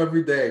 they do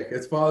every day.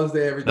 It's Father's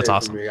Day every day. That's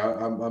awesome. For me.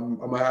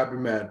 I'm a happy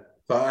man.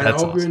 So I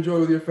hope you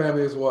enjoy with your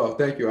family as well.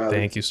 Thank you, Alex.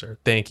 Thank you, sir.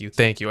 Thank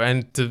you.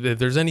 And if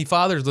there's any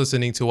fathers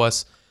listening to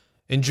us,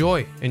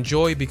 enjoy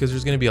because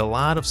there's going to be a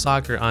lot of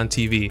soccer on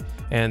TV.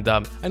 And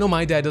I know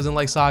my dad doesn't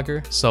like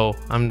soccer, so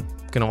I'm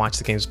gonna watch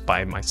the games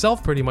by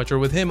myself pretty much, or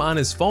with him on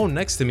his phone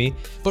next to me.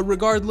 But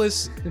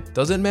regardless,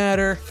 doesn't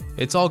matter.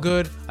 It's all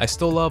good. I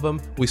still love him.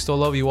 We still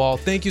love you all.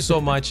 Thank you so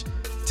much.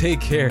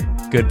 Take care.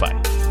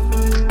 Goodbye.